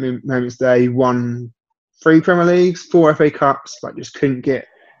great moments there. He won 3 Premier Leagues, 4 FA Cups, but just couldn't get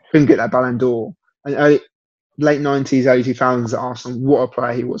that Ballon d'Or. And late 90s, early 2000s at Arsenal, what a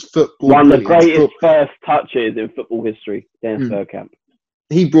player he was. Football, one of the greatest first touches in football history, Dennis Bergkamp.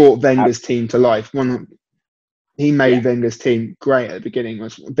 He brought Wenger's team to life. He made Wenger's team great at the beginning.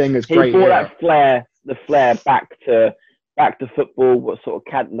 Wenger's great. He brought the flair back to football. What sort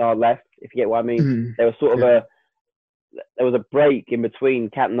of Cantona left, if you get what I mean. There was sort of there was a break in between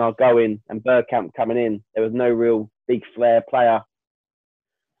Cantona going and Bergkamp coming in. There was no real big flair player.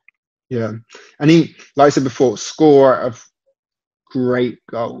 Yeah, and he, like I said before, scorer of great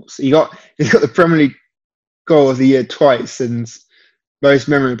goals. He got the Premier League goal of the year twice, and most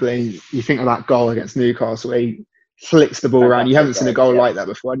memorably, you think of that goal against Newcastle where he flicks the ball around. You haven't seen a goal like that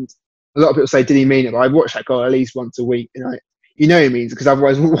before. And a lot of people say, "Did he mean it?" But I watch that goal at least once a week, and you know he means it, because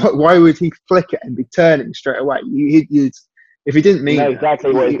otherwise, why would he flick it and be turning straight away? If he didn't mean it,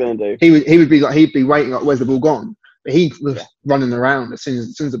 exactly what he's going to do. He'd be waiting like, where's the ball gone? But he was running around as soon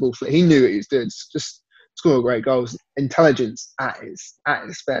as the ball flicked. He knew what he was doing. Just score great goals. Intelligence at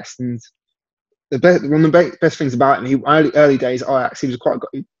his best. And one of the best things about him, early days at Ajax, he was quite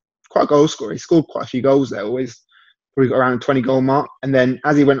a goal scorer. He scored quite a few goals there. Always probably got around the 20 goal mark. And then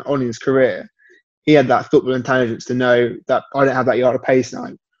as he went on in his career, he had that football intelligence to know that I don't have that yard of pace now.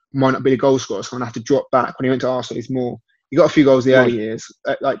 I might not be a goal scorer, so I'm going to have to drop back. When he went to Arsenal, he got a few goals the early years,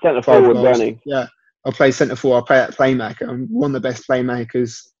 like centre forward running. Yeah, I'll play centre forward. I'll play that playmaker. And one of the best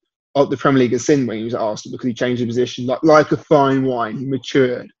playmakers of the Premier League has seen when he was at Arsenal, because he changed the position like a fine wine. He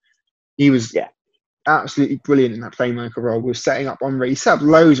matured. He was absolutely brilliant in that playmaker role. Was setting up Henry. He set up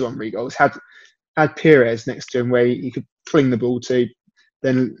loads of Henry goals. Had Pires next to him where he could fling the ball to.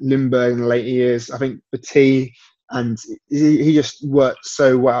 Then Lundberg in the later years, I think Petit, and he just worked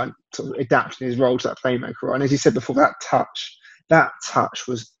so well, sort of adapting his role to that playmaker role. And as you said before, that touch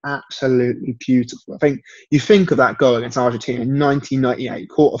was absolutely beautiful. I think you think of that goal against Argentina in 1998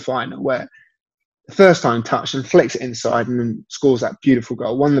 quarterfinal, where the first time touch and flicks it inside and then scores that beautiful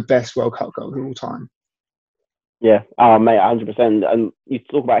goal. One of the best World Cup goals of all time. Yeah, mate, 100%. And you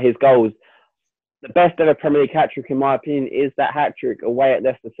talk about his goals. The best ever Premier League hat-trick, in my opinion, is that hat-trick away at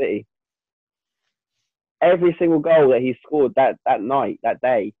Leicester City. Every single goal that he scored that night, that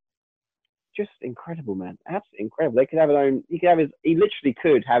day, just incredible, man. Absolutely incredible. They could have his own. He literally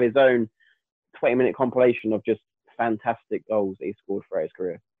could have his own 20-minute compilation of just fantastic goals that he scored throughout his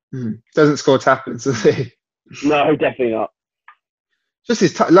career. Doesn't score tap-ins, does he? No, definitely not. Just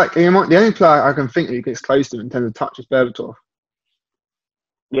his like the only player I can think who gets close to him in terms of touch is Berbatov.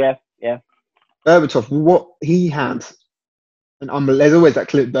 Yeah. Berbatov, what he had, and there's always that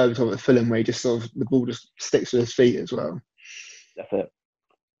clip of Berbatov at Fulham where he just sort of the ball just sticks with his feet as well. That's it.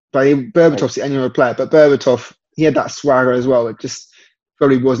 But Berbatov's the only other player. But Berbatov, he had that swagger as well. It just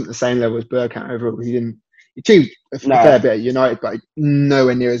probably wasn't the same level as Bergkamp overall. He achieved a fair bit at United, but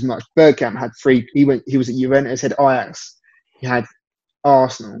nowhere near as much. Bergkamp had three. He was at Juventus, had Ajax, he had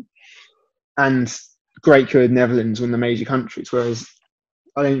Arsenal, and great career in the Netherlands, one of the major countries. Whereas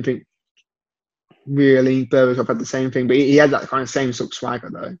I don't think really Berbatov had the same thing, but he had that kind of same sort of swagger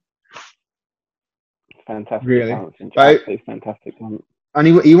though. Fantastic really talent. Absolutely fantastic talent. And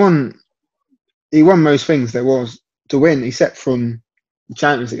he won most things there was to win, except from the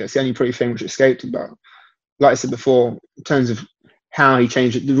Champions League. That's the only pretty thing which escaped him. But like I said before, in terms of how he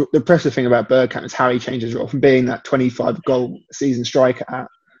changed it, the impressive thing about Bergkamp is how he changed his role from being that 25 goal season striker at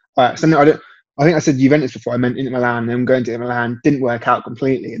Ajax. I think I said Juventus before. I meant Inter Milan. Then going to Inter Milan didn't work out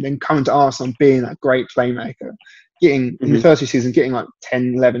completely, and then coming to Arsenal, being that great playmaker, getting in the first 2 seasons, getting like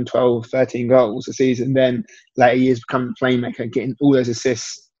 10, 11, 12, 13 goals a season. Then later years becoming a playmaker, getting all those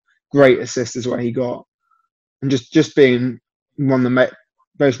assists, great assists is what he got, and just being one of the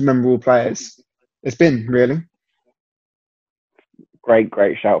most memorable players it's been, really.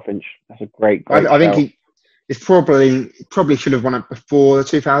 Great shout, Finch. That's a great I think it's probably should have won it before the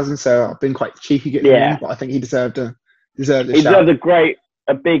 2000s, so I've been quite cheeky getting him in, but I think he deserved a shout. He deserved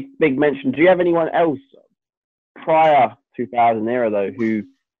a big mention. Do you have anyone else prior 2000 era though who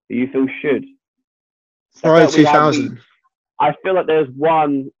you feel should? Prior 2000, I feel like there's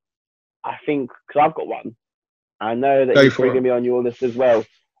one. I think because I've got one. I know that he's probably going to be on your list as well.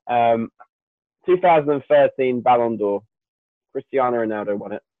 2013 Ballon d'Or. Cristiano Ronaldo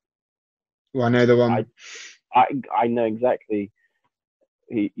won it. Well, I know the one. I know exactly.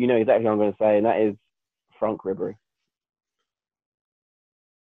 You know exactly what I'm going to say, and that is Frank Ribery.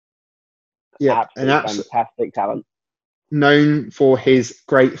 Yeah, fantastic talent. Known for his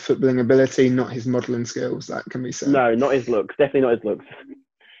great footballing ability, not his modelling skills. That can be said. No, not his looks. Definitely not his looks.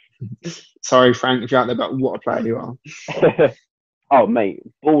 Sorry, Frank, if you're out there, but what a player you are. Oh, mate,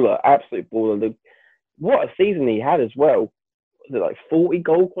 baller, absolute baller. What a season he had as well. Was it like 40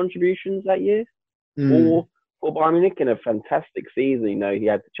 goal contributions that year? For Bayern Munich in a fantastic season. You know, he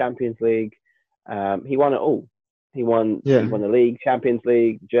had the Champions League. He won it all. He won the league, Champions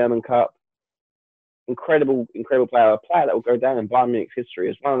League, German Cup. Incredible player. A player that will go down in Bayern Munich's history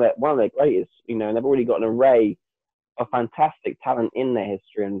as one of their greatest. You know, and they've already got an array of fantastic talent in their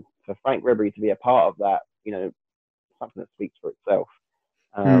history, and for Frank Ribery to be a part of that, you know, something that speaks for itself.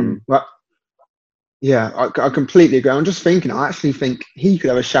 Well, yeah, I completely agree. I'm just thinking, I actually think he could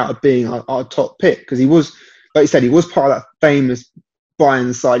have a shout of being our top pick, because he was, like you said, he was part of that famous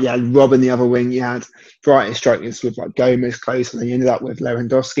Bayern side. You had Robben the other wing, you had variety strikers with like Gomez close, and then you ended up with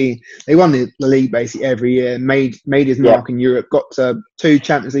Lewandowski. They won the league basically every year, made his mark in Europe, got to 2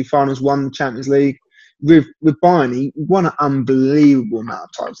 Champions League finals, won the Champions League. With Bayern, he won an unbelievable amount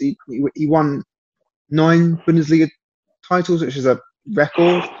of times. He won 9 Bundesliga titles, which is a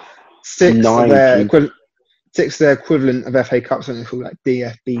record. 6 of their equivalent of FA Cup, something called like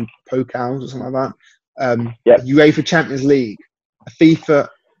DFB Pokals or something like that. UEFA Champions League, a FIFA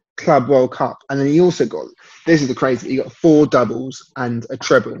Club World Cup, and then he also got, this is the crazy, he got 4 doubles and a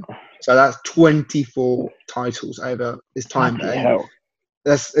treble. So that's 24 titles over his time there.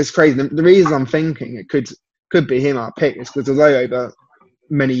 It's crazy. The reason I'm thinking it could be him our pick is because although over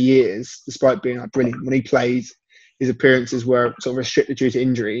many years, despite being like brilliant, when he played, his appearances were sort of restricted due to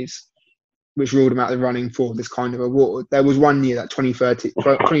injuries, which ruled him out of the running for this kind of award. There was one year, that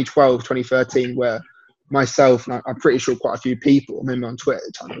 2012, 2013, where myself, and I'm pretty sure quite a few people, I remember on Twitter at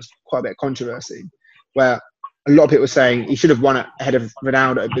the time, there was quite a bit of controversy, where a lot of people were saying he should have won it ahead of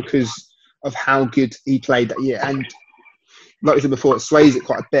Ronaldo because of how good he played that year. And like I said before, it sways it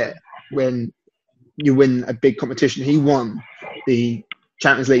quite a bit when you win a big competition. He won the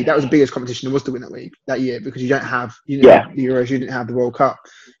Champions League. That was the biggest competition there was to win that year, because you don't have the Euros, you didn't have the World Cup.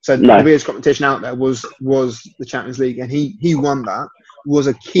 So the biggest competition out there was the Champions League, and he won that. Was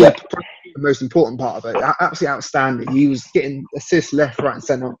a key, the most important part of it. Absolutely outstanding. He was getting assists left, right, and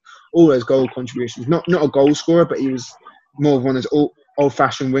centre. All those goal contributions. Not a goal scorer, but he was more of one of those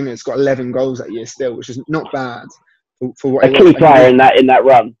old-fashioned wingers. Got 11 goals that year still, which is not bad for what a key player in that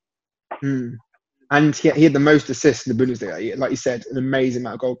run. And he had the most assists in the Bundesliga that year. Like you said, an amazing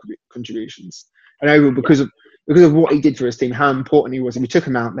amount of goal contributions. And overall, because of what he did for his team, how important he was. If you took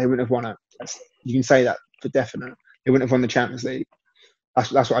him out, they wouldn't have won it. You can say that for definite. They wouldn't have won the Champions League.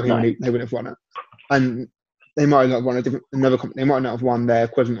 That's what I mean. No. They wouldn't have won it, and they might not have won They might not have won their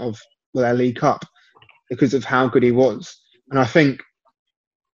equivalent of their League Cup because of how good he was. And I think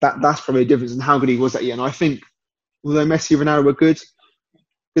that's probably a difference in how good he was that year. And I think although Messi and Ronaldo were good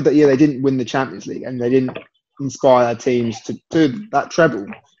that year, they didn't win the Champions League and they didn't inspire their teams to do that treble.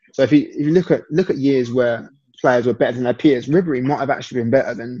 So if you look at years where players were better than their peers, Ribery might have actually been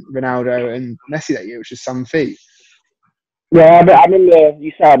better than Ronaldo and Messi that year, which is some feat. Yeah, but I remember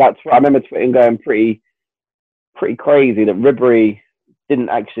you said about. I remember Twitter going pretty crazy that Ribery didn't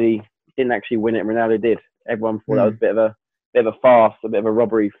actually win it. Ronaldo did. Everyone thought that was a bit of a farce, a bit of a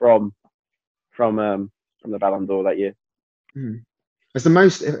robbery from the Ballon d'Or that year. It's the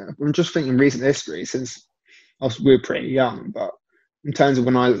most. I'm just thinking recent history, since obviously we're pretty young, but in terms of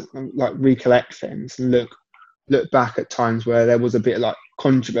when I like recollect things and look back at times where there was a bit of like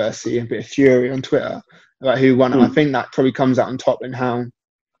controversy, a bit of fury on Twitter about who won it. I think that probably comes out on top in how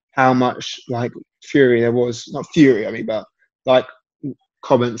much like fury there was. Not fury, I mean, but like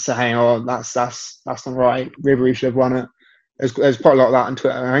comments saying, "Oh, that's not right. Ribery should have won it." There's quite a lot of that on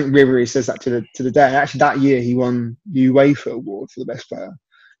Twitter. I think Ribery says that to the day. Actually, that year he won the UEFA award for the best player.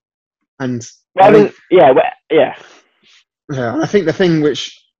 And yeah. I think the thing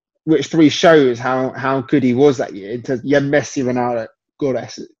which really shows how good he was that year. You had Messi, Ronaldo,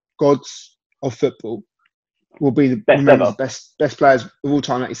 gods of football, will be the best players of all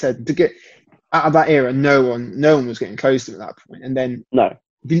time. Like you said, to get out of that era, no one was getting close to him at that point. And then no.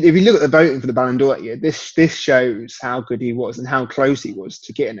 If you look at the voting for the Ballon d'Or that year, this shows how good he was and how close he was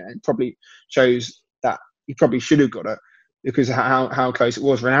to getting it. It probably shows that he probably should have got it because of how close it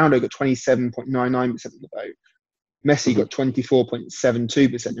was. Ronaldo got 27.99% of the vote. Messi got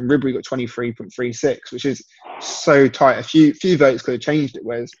 24.72% and Ribery got 23.36%, which is so tight. A few votes could have changed it,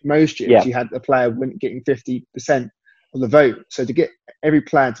 whereas most years you had a player getting 50% of the vote. So to get every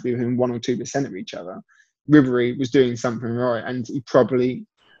player to be within 1 or 2% of each other, Ribery was doing something right, and he probably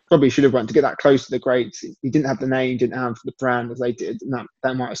should have won to get that close to the greats. He didn't have the name, didn't have the brand as they did, and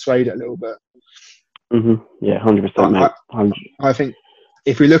that might have swayed it a little bit. Yeah, 100%, mate. 100. I think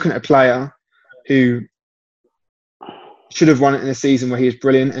if we're looking at a player who should have won it in a season where he was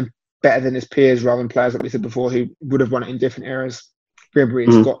brilliant and better than his peers rather than players like we said before who would have won it in different eras, Ribery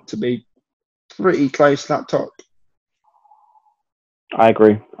has got to be pretty close to that top. I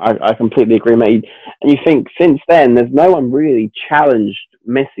agree. I completely agree, mate. And you think since then, there's no one really challenged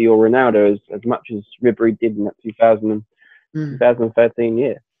Messi or Ronaldo as much as Ribery did in that 2013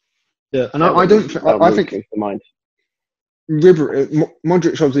 year. Yeah, and I think Ribery,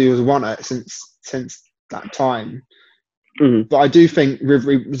 Modric obviously was won it since that time. But I do think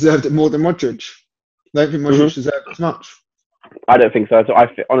Ribery deserved it more than Modric. I don't think Modric deserved it as much. I don't think so.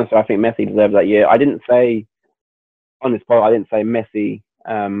 Honestly, I think Messi deserved that year. I didn't say on this poll, I didn't say Messi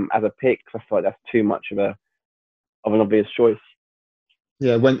as a pick because I feel like that's too much of an obvious choice.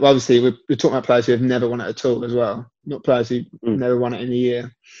 Yeah, obviously we're talking about players who have never won it at all as well, not players who never won it in a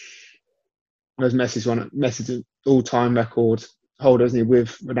year. Whereas Messi's won it. Messi's an all-time record holder, isn't he,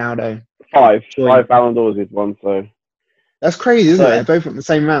 with Ronaldo? Five Ballon d'Ors he's won, so that's crazy, isn't it? They're both on the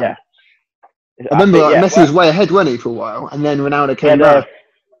same round. Yeah. I remember Messi was way ahead, wasn't he, for a while, and then Ronaldo came back.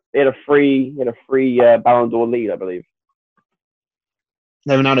 He had a free Ballon d'Or lead, I believe.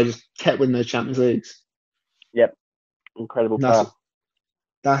 Then Ronaldo just kept winning those Champions Leagues. Yep, incredible player.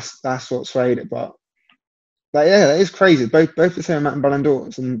 That's what swayed it, but yeah, that is crazy. Both the same amount of Ballon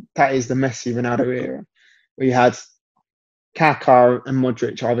d'Ors, and that is the Messi Ronaldo era, where you had Kaká and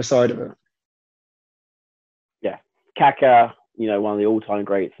Modric either side of it. Yeah, Kaká, one of the all-time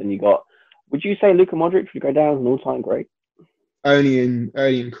greats, and you got. Would you say Luka Modric would go down as an all-time great? Only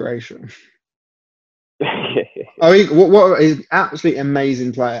in Croatia. I mean, what is absolutely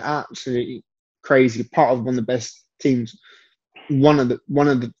amazing player, absolutely crazy, part of one of the best teams, one of the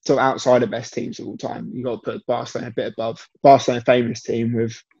sort of outsider best teams of all time. You got to put Barcelona a bit above. Barcelona, famous team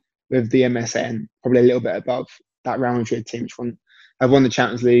with the MSN, probably a little bit above that Real Madrid team, which have won the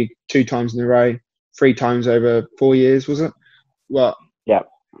Champions League 2 times in a row, 3 times over 4 years, was it? Well, yeah,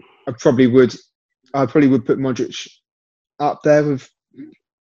 I probably would put Modric up there with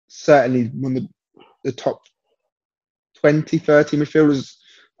certainly one of the top 20, 30 midfielders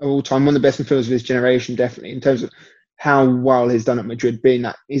of all time. One of the best midfielders of his generation, definitely, in terms of how well he's done at Madrid, being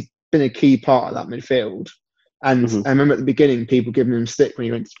that he's been a key part of that midfield. And I remember at the beginning, people giving him stick when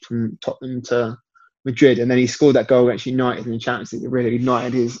he went from Tottenham to Madrid, and then he scored that goal against United in the Champions League that really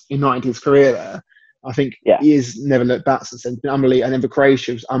ignited his career there. I think Yeah. he has never looked back since then. It's been unbelievable. And then for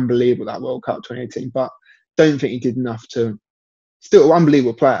Croatia, it was unbelievable, that World Cup 2018. But don't think he did enough to. Still,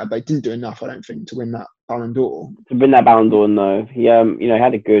 unbelievable player, but he didn't do enough, I don't think, to win that Ballon d'Or. To win that Ballon d'Or, no. He,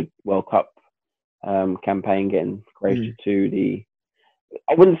 had a good World Cup campaign, getting Croatia to the.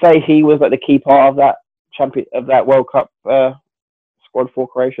 I wouldn't say he was like the key part of that World Cup squad for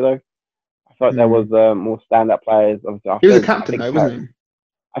Croatia, though. I thought there was more stand-up players. Obviously, he was a captain, though, wasn't he?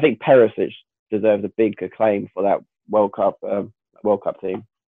 I think Perisic deserves a big acclaim for that World Cup team.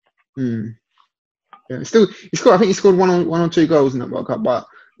 Yeah, still, I think he scored one or two goals in that World Cup, but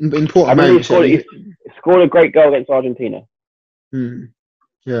important moments. He scored a great goal against Argentina.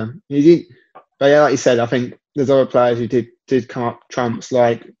 Yeah, he did. But yeah, like you said, I think there's other players who did come up trumps,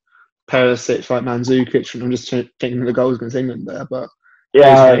 like Perisic, like Mandzukic. I'm just thinking of the goals against England there, but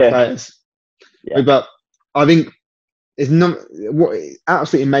players. Yeah. But I think it's not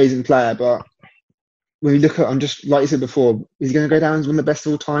absolutely amazing player. But when you look at, I'm just like you said before, is he going to go down as one of the best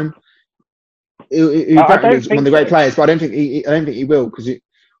of all time? He probably is one of the great players, but I don't think he will, because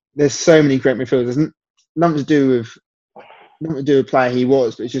there's so many great midfielders. There's nothing to do with the player he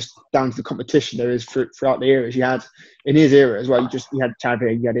was, but it's just down to the competition there is throughout the eras. You had in his era as well. You had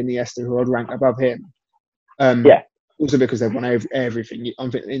Xavi, you had Iniesta, who would rank above him. Also because they've won everything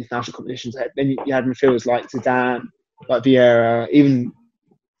on international competitions. Then you had midfielders like Zidane, like Vieira, even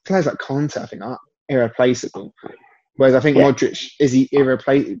players like Conte. I think are irreplaceable. Whereas I think Modric, is he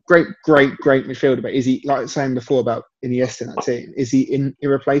irreplaceable? Great midfielder, but is he, like I was saying before about Iniesta in that team, is he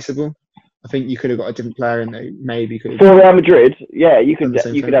irreplaceable? I think you could have got a different player in there. Maybe could have. For Real Madrid, yeah, you could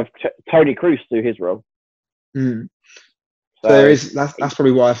have Toni Kroos do his role. So there is that's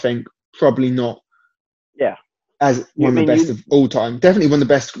probably why I think probably not. Yeah. As one of the best of all time, definitely one of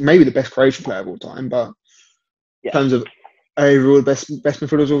the best, maybe the best Croatian player of all time. But in terms of overall best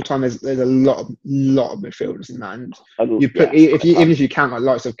midfielders of all time, there's a lot of midfielders in that. And you put even if you count like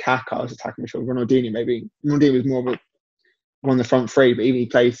likes of Kaká as attacking midfielder, Ronaldinho was more of one of the front three, but even he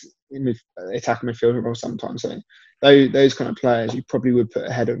plays in with attacking midfielder role sometimes. So those kind of players you probably would put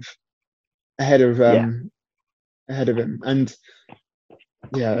ahead of him. And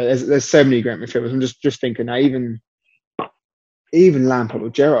yeah, there's so many great midfielders. I'm just thinking now, even Lampard or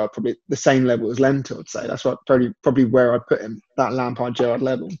Gerrard, probably the same level as Lenta, I'd say. That's what probably where I'd put him, that Lampard Gerrard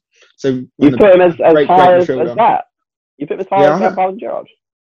level. So you put him as high as that. You put him as high as Lampard and Gerrard.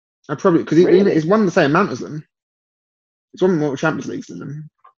 I probably, because he's won the same amount as them. He's won more Champions Leagues than them.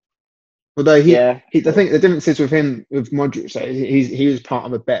 Although I think the difference is with him, with Modric, so he was part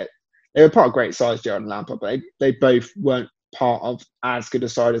of a bet. They were part of great sides, Gerrard and Lampard, but they both weren't part of as good a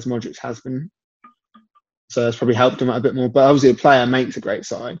side as Modric has been. So that's probably helped him out a bit more. But obviously, a player makes a great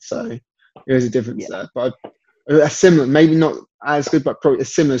side, so there is a difference there. But a similar, maybe not as good, but probably a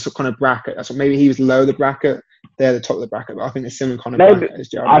similar sort of kind of bracket. That's what maybe he was lower the bracket, they're the top of the bracket. But I think a similar kind of bracket as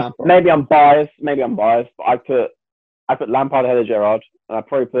Gerrard and Lampard. Maybe I'm biased, but I put Lampard ahead of Gerrard, and I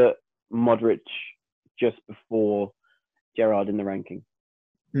probably put Modric just before Gerrard in the ranking.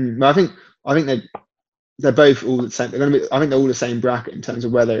 But I think they're both all the same. They're going to be. I think they're all the same bracket in terms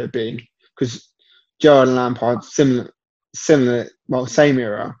of where they would be, because Gerrard and Lampard similar, well, same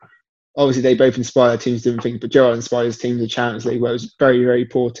era. Obviously, they both inspire teams different things, but Gerrard inspired his team to the Champions League, where it was a very, very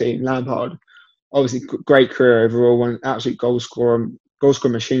poor team. Lampard, obviously, great career overall, one absolute goal scorer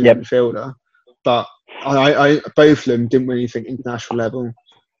machine, midfielder. But I both of them didn't win anything international level,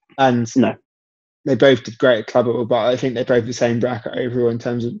 and they both did great at club level. But I think they're both the same bracket overall in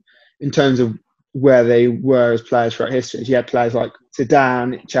terms of where they were as players throughout history. You had players like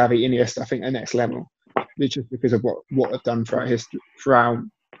Zidane, Xavi, Iniesta, I think the next level, just because of what they've done throughout history, throughout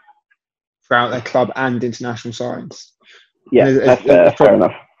their club and international sides. Yeah, that's fair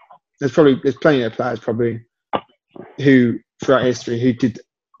enough. There's plenty of players probably who throughout history who did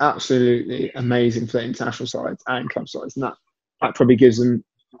absolutely amazing for their international sides and club sides, and that probably gives them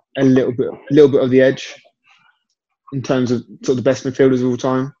a little bit of the edge in terms of sort of the best midfielders of all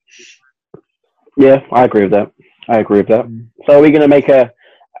time. Yeah, I agree with that. So are we going to make a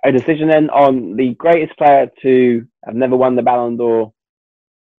decision then on the greatest player to have never won the Ballon d'Or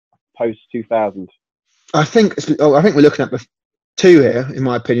post 2000? I think we're looking at the two here, in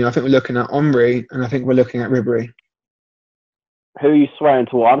my opinion. I think we're looking at Henry, and I think we're looking at Ribéry. Who are you swearing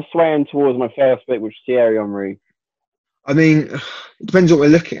towards? I'm swearing towards my first pick, which is Thierry Henry. I mean, it depends what we're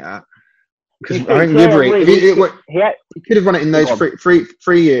looking at. Because I think Ribéry, he could have won it in those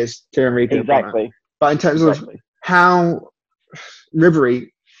three years. Thierry could have won it. But in terms of how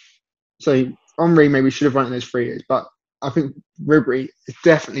Ribéry, so Henry maybe should have won it in those 3 years, but I think Ribéry is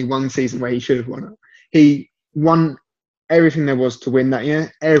definitely one season where he should have won it. He won everything there was to win that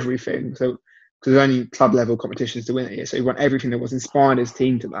year, everything. So because there's only club level competitions to win it here. So he won everything that was inspired his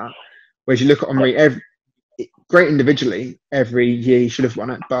team to that. Whereas you look at Henry, great individually, every year he should have won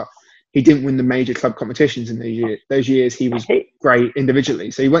it, but he didn't win the major club competitions in those years. Those years he was great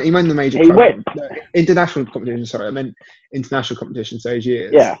individually. So he won the major international competitions. Sorry, I meant international competitions those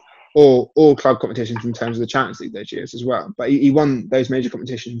years. Yeah. Or club competitions in terms of the Champions League those years as well. But he won those major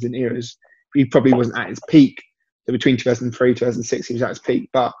competitions in eras he probably wasn't at his peak. So between 2003 2006 he was at his peak,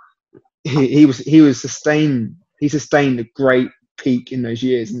 but he sustained a great peak in those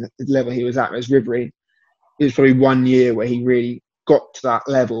years and the level he was at. Whereas Ribery, it was probably 1 year where he really got to that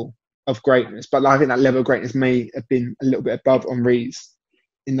level of greatness. But I think that level of greatness may have been a little bit above Henry's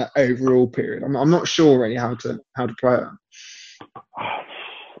in that overall period. I'm not sure really how to play it.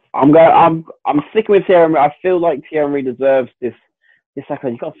 I'm sticking with Thierry Henry. I feel like Thierry Henry deserves this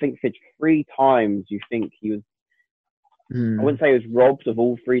second. You've got to think, Fitch, 3 times you think he was. I wouldn't say he was robbed of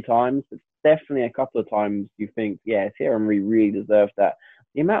all 3 times, but definitely a couple of times you think, yeah, Thierry Henry really deserved that.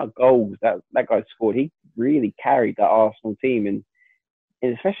 The amount of goals that guy scored, he really carried that Arsenal team, and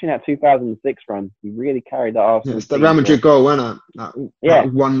especially in that 2006 run, he really carried that Arsenal team. It's the Real Madrid goal, wasn't it?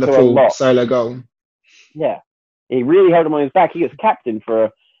 That wonderful solo goal. Yeah, he really held him on his back. He was captain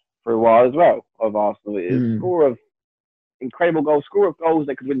for a while as well of Arsenal. It is score of incredible goals, score of goals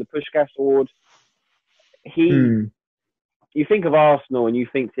that could win the Puskás Award. You think of Arsenal and you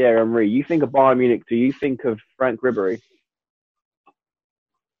think Thierry Henry. You think of Bayern Munich. Do you think of Frank Ribery?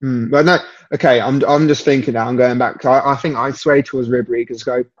 But no, okay. I'm just thinking now. I'm going back. I think I sway towards Ribery because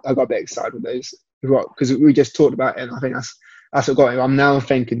I got a bit excited with those because we just talked about it. And I think that's what got me. I'm now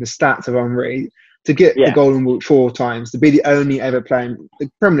thinking the stats of Henry to get the Golden Boot 4 times, to be the only ever player in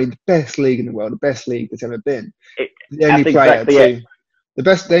the Premier League, the best league in the world, the best league that's ever been. The only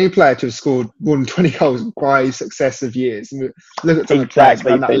player to have scored more than 20 goals in 5 successive years. And look at some of the players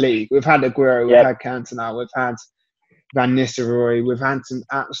around that league. We've had Aguero, we've had Cantona, we've had Van Nistelrooy, we've had some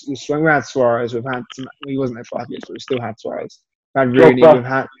absolutely. We had Suarez, we've had some. He wasn't there 5 years, but we still had Suarez. We've had Rooney, we've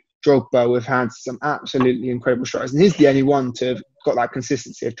had Drogba, we've had some absolutely incredible strikers, and he's the only one to have got that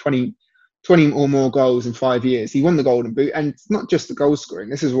consistency of 20 or more goals in 5 years. He won the Golden Boot, and it's not just the goal scoring.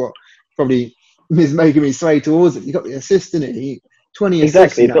 This is what probably is making me sway towards it. He got the assist in it. 20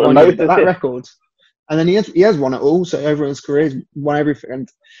 assists in that one year, that record. And then he has won it all. So over his career, he's won everything. And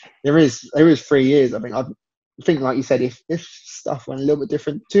there is 3 years. I think, like you said, if stuff went a little bit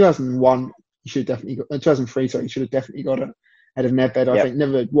different, 2001, he should have definitely got. 2003, sorry, he should have definitely got it ahead of Nedved. I think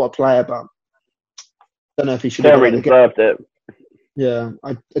never what a player, but I don't know if he should have deserved it. Yeah,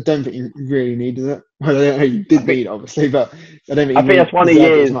 I don't think he really needed it. Well, I don't know, he did need it, obviously, but I don't think. I think that's one of the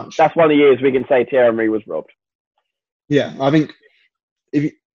years. That's one of the years we can say Thierry Henry was robbed. Yeah, I think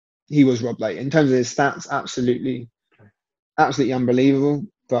if he was robbed late in terms of his stats, absolutely unbelievable.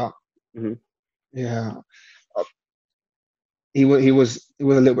 But yeah, he was a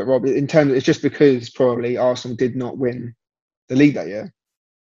little bit robbed in terms of, it's just because probably Arsenal did not win the league that year.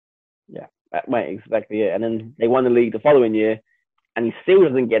 Yeah, that might exactly it. And then they won the league the following year, and he still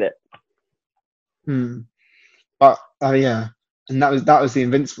doesn't get it. But yeah, and that was the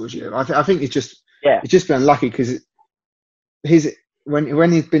Invincibles year. I think it's just been unlucky because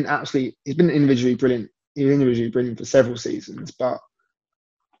when he's been individually brilliant. He was individually brilliant for several seasons, but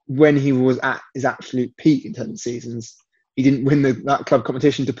when he was at his absolute peak in terms of seasons, he didn't win that club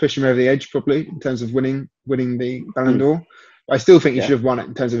competition to push him over the edge properly in terms of winning the Ballon d'Or. But I still think he should have won it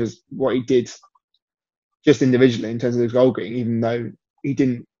in terms of what he did just individually in terms of his goal getting, even though he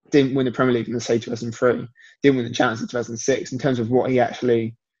didn't win the Premier League in, say, 2003, didn't win the Champions in 2006, in terms of what he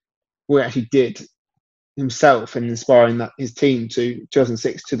actually did himself and inspiring his team to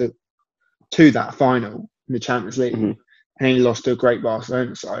 2006 to that final in the Champions League, and he lost to a great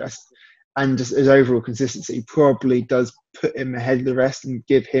Barcelona side. And just his overall consistency probably does put him ahead of the rest and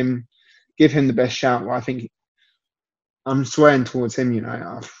give him the best shout. Well, I think I'm swaying towards him. You've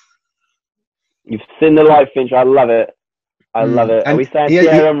seen the light, Finch. I love it. I love it. Are we saying Thierry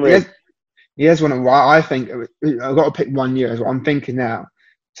Henry? He has one of what I think. I've got to pick 1 year as what I'm thinking now.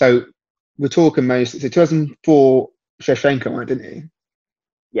 So we're talking most. So 2004, Shevchenko won it, didn't he?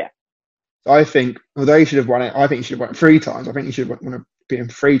 Yeah. So I think, although he should have won it, I think he should have won it 3 times. I think he should have won a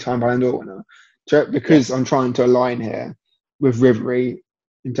 3-time Ballon d'Or winner. Because I'm trying to align here with Ribery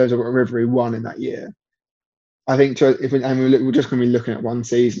in terms of what Ribery won in that year. I think we're just going to be looking at one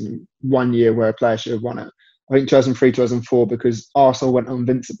season, 1 year where a player should have won it. I think 2003, 2004, because Arsenal went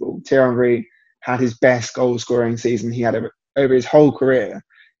invincible. Thierry Henry had his best goal scoring season he had over his whole career.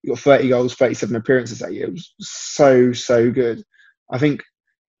 He got 30 goals, 37 appearances that year. It was so good. I think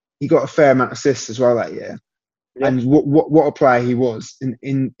he got a fair amount of assists as well that year. Yeah. And what a player he was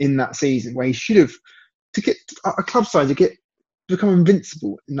in that season, where he should have, to get a club side to become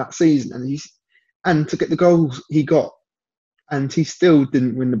invincible in that season, and to get the goals he got, and he still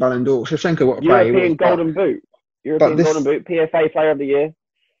didn't win the Ballon d'Or. Shevchenko, what a player he was. Golden Boot. But Golden Boot, PFA Player of the Year.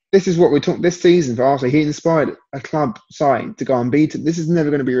 This is what we're talking this season for Arsenal. He inspired a club side to go unbeaten. This is never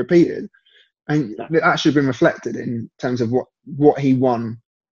going to be repeated. And that should have been reflected in terms of what he won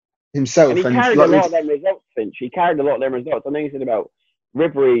himself. And he carried a lot of them results, Finch. He carried a lot of them results. I know you said about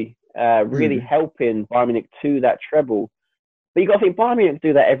Ribery really helping Bayern Munich to that treble. But you got to think Bayern Munich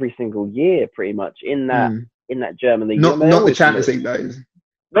do that every single year, pretty much, in that German league. Not the Champions League, though.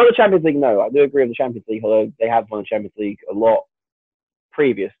 Not the Champions League, no. I do agree with the Champions League, although they have won the Champions League a lot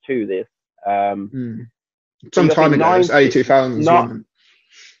previous to this. Some time ago, it's early 2000s.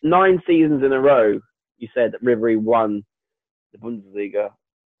 9 seasons in a row, you said that Ribery won the Bundesliga.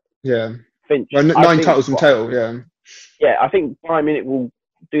 Yeah. Finch. Well, 9 titles in total, yeah. Yeah, I think Bayern Munich will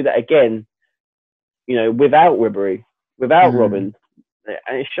do that again, without Ribery, without Robin.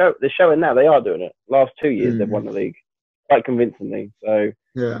 And they're showing now they are doing it. Last 2 years, they've won the league quite convincingly. So,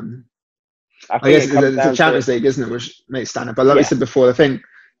 yeah. I guess it's the Champions League, isn't it, which makes stand out. But like we said before, the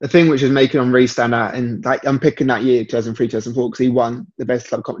thing which is making Henry stand out, and I'm picking that year, 2003, 2004, because he won the best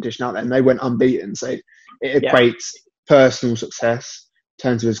club competition out there, and they went unbeaten. So it equates personal success in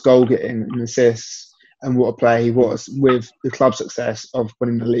terms of his goal getting and assists, and what a player he was, with the club success of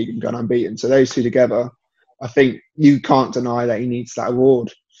winning the league and going unbeaten. So those two together, I think you can't deny that he needs that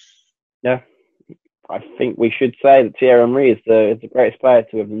award. Yeah. I think we should say that Thierry Henry is the greatest player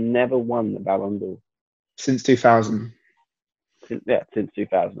to have never won the Ballon d'Or. Since 2000. Since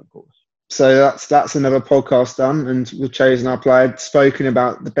 2000, of course. So that's another podcast done, and we've chosen our player, spoken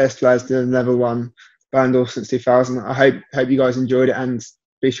about the best players that have never won Ballon d'Or since 2000. I hope you guys enjoyed it, and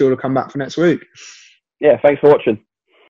be sure to come back for next week. Yeah, thanks for watching.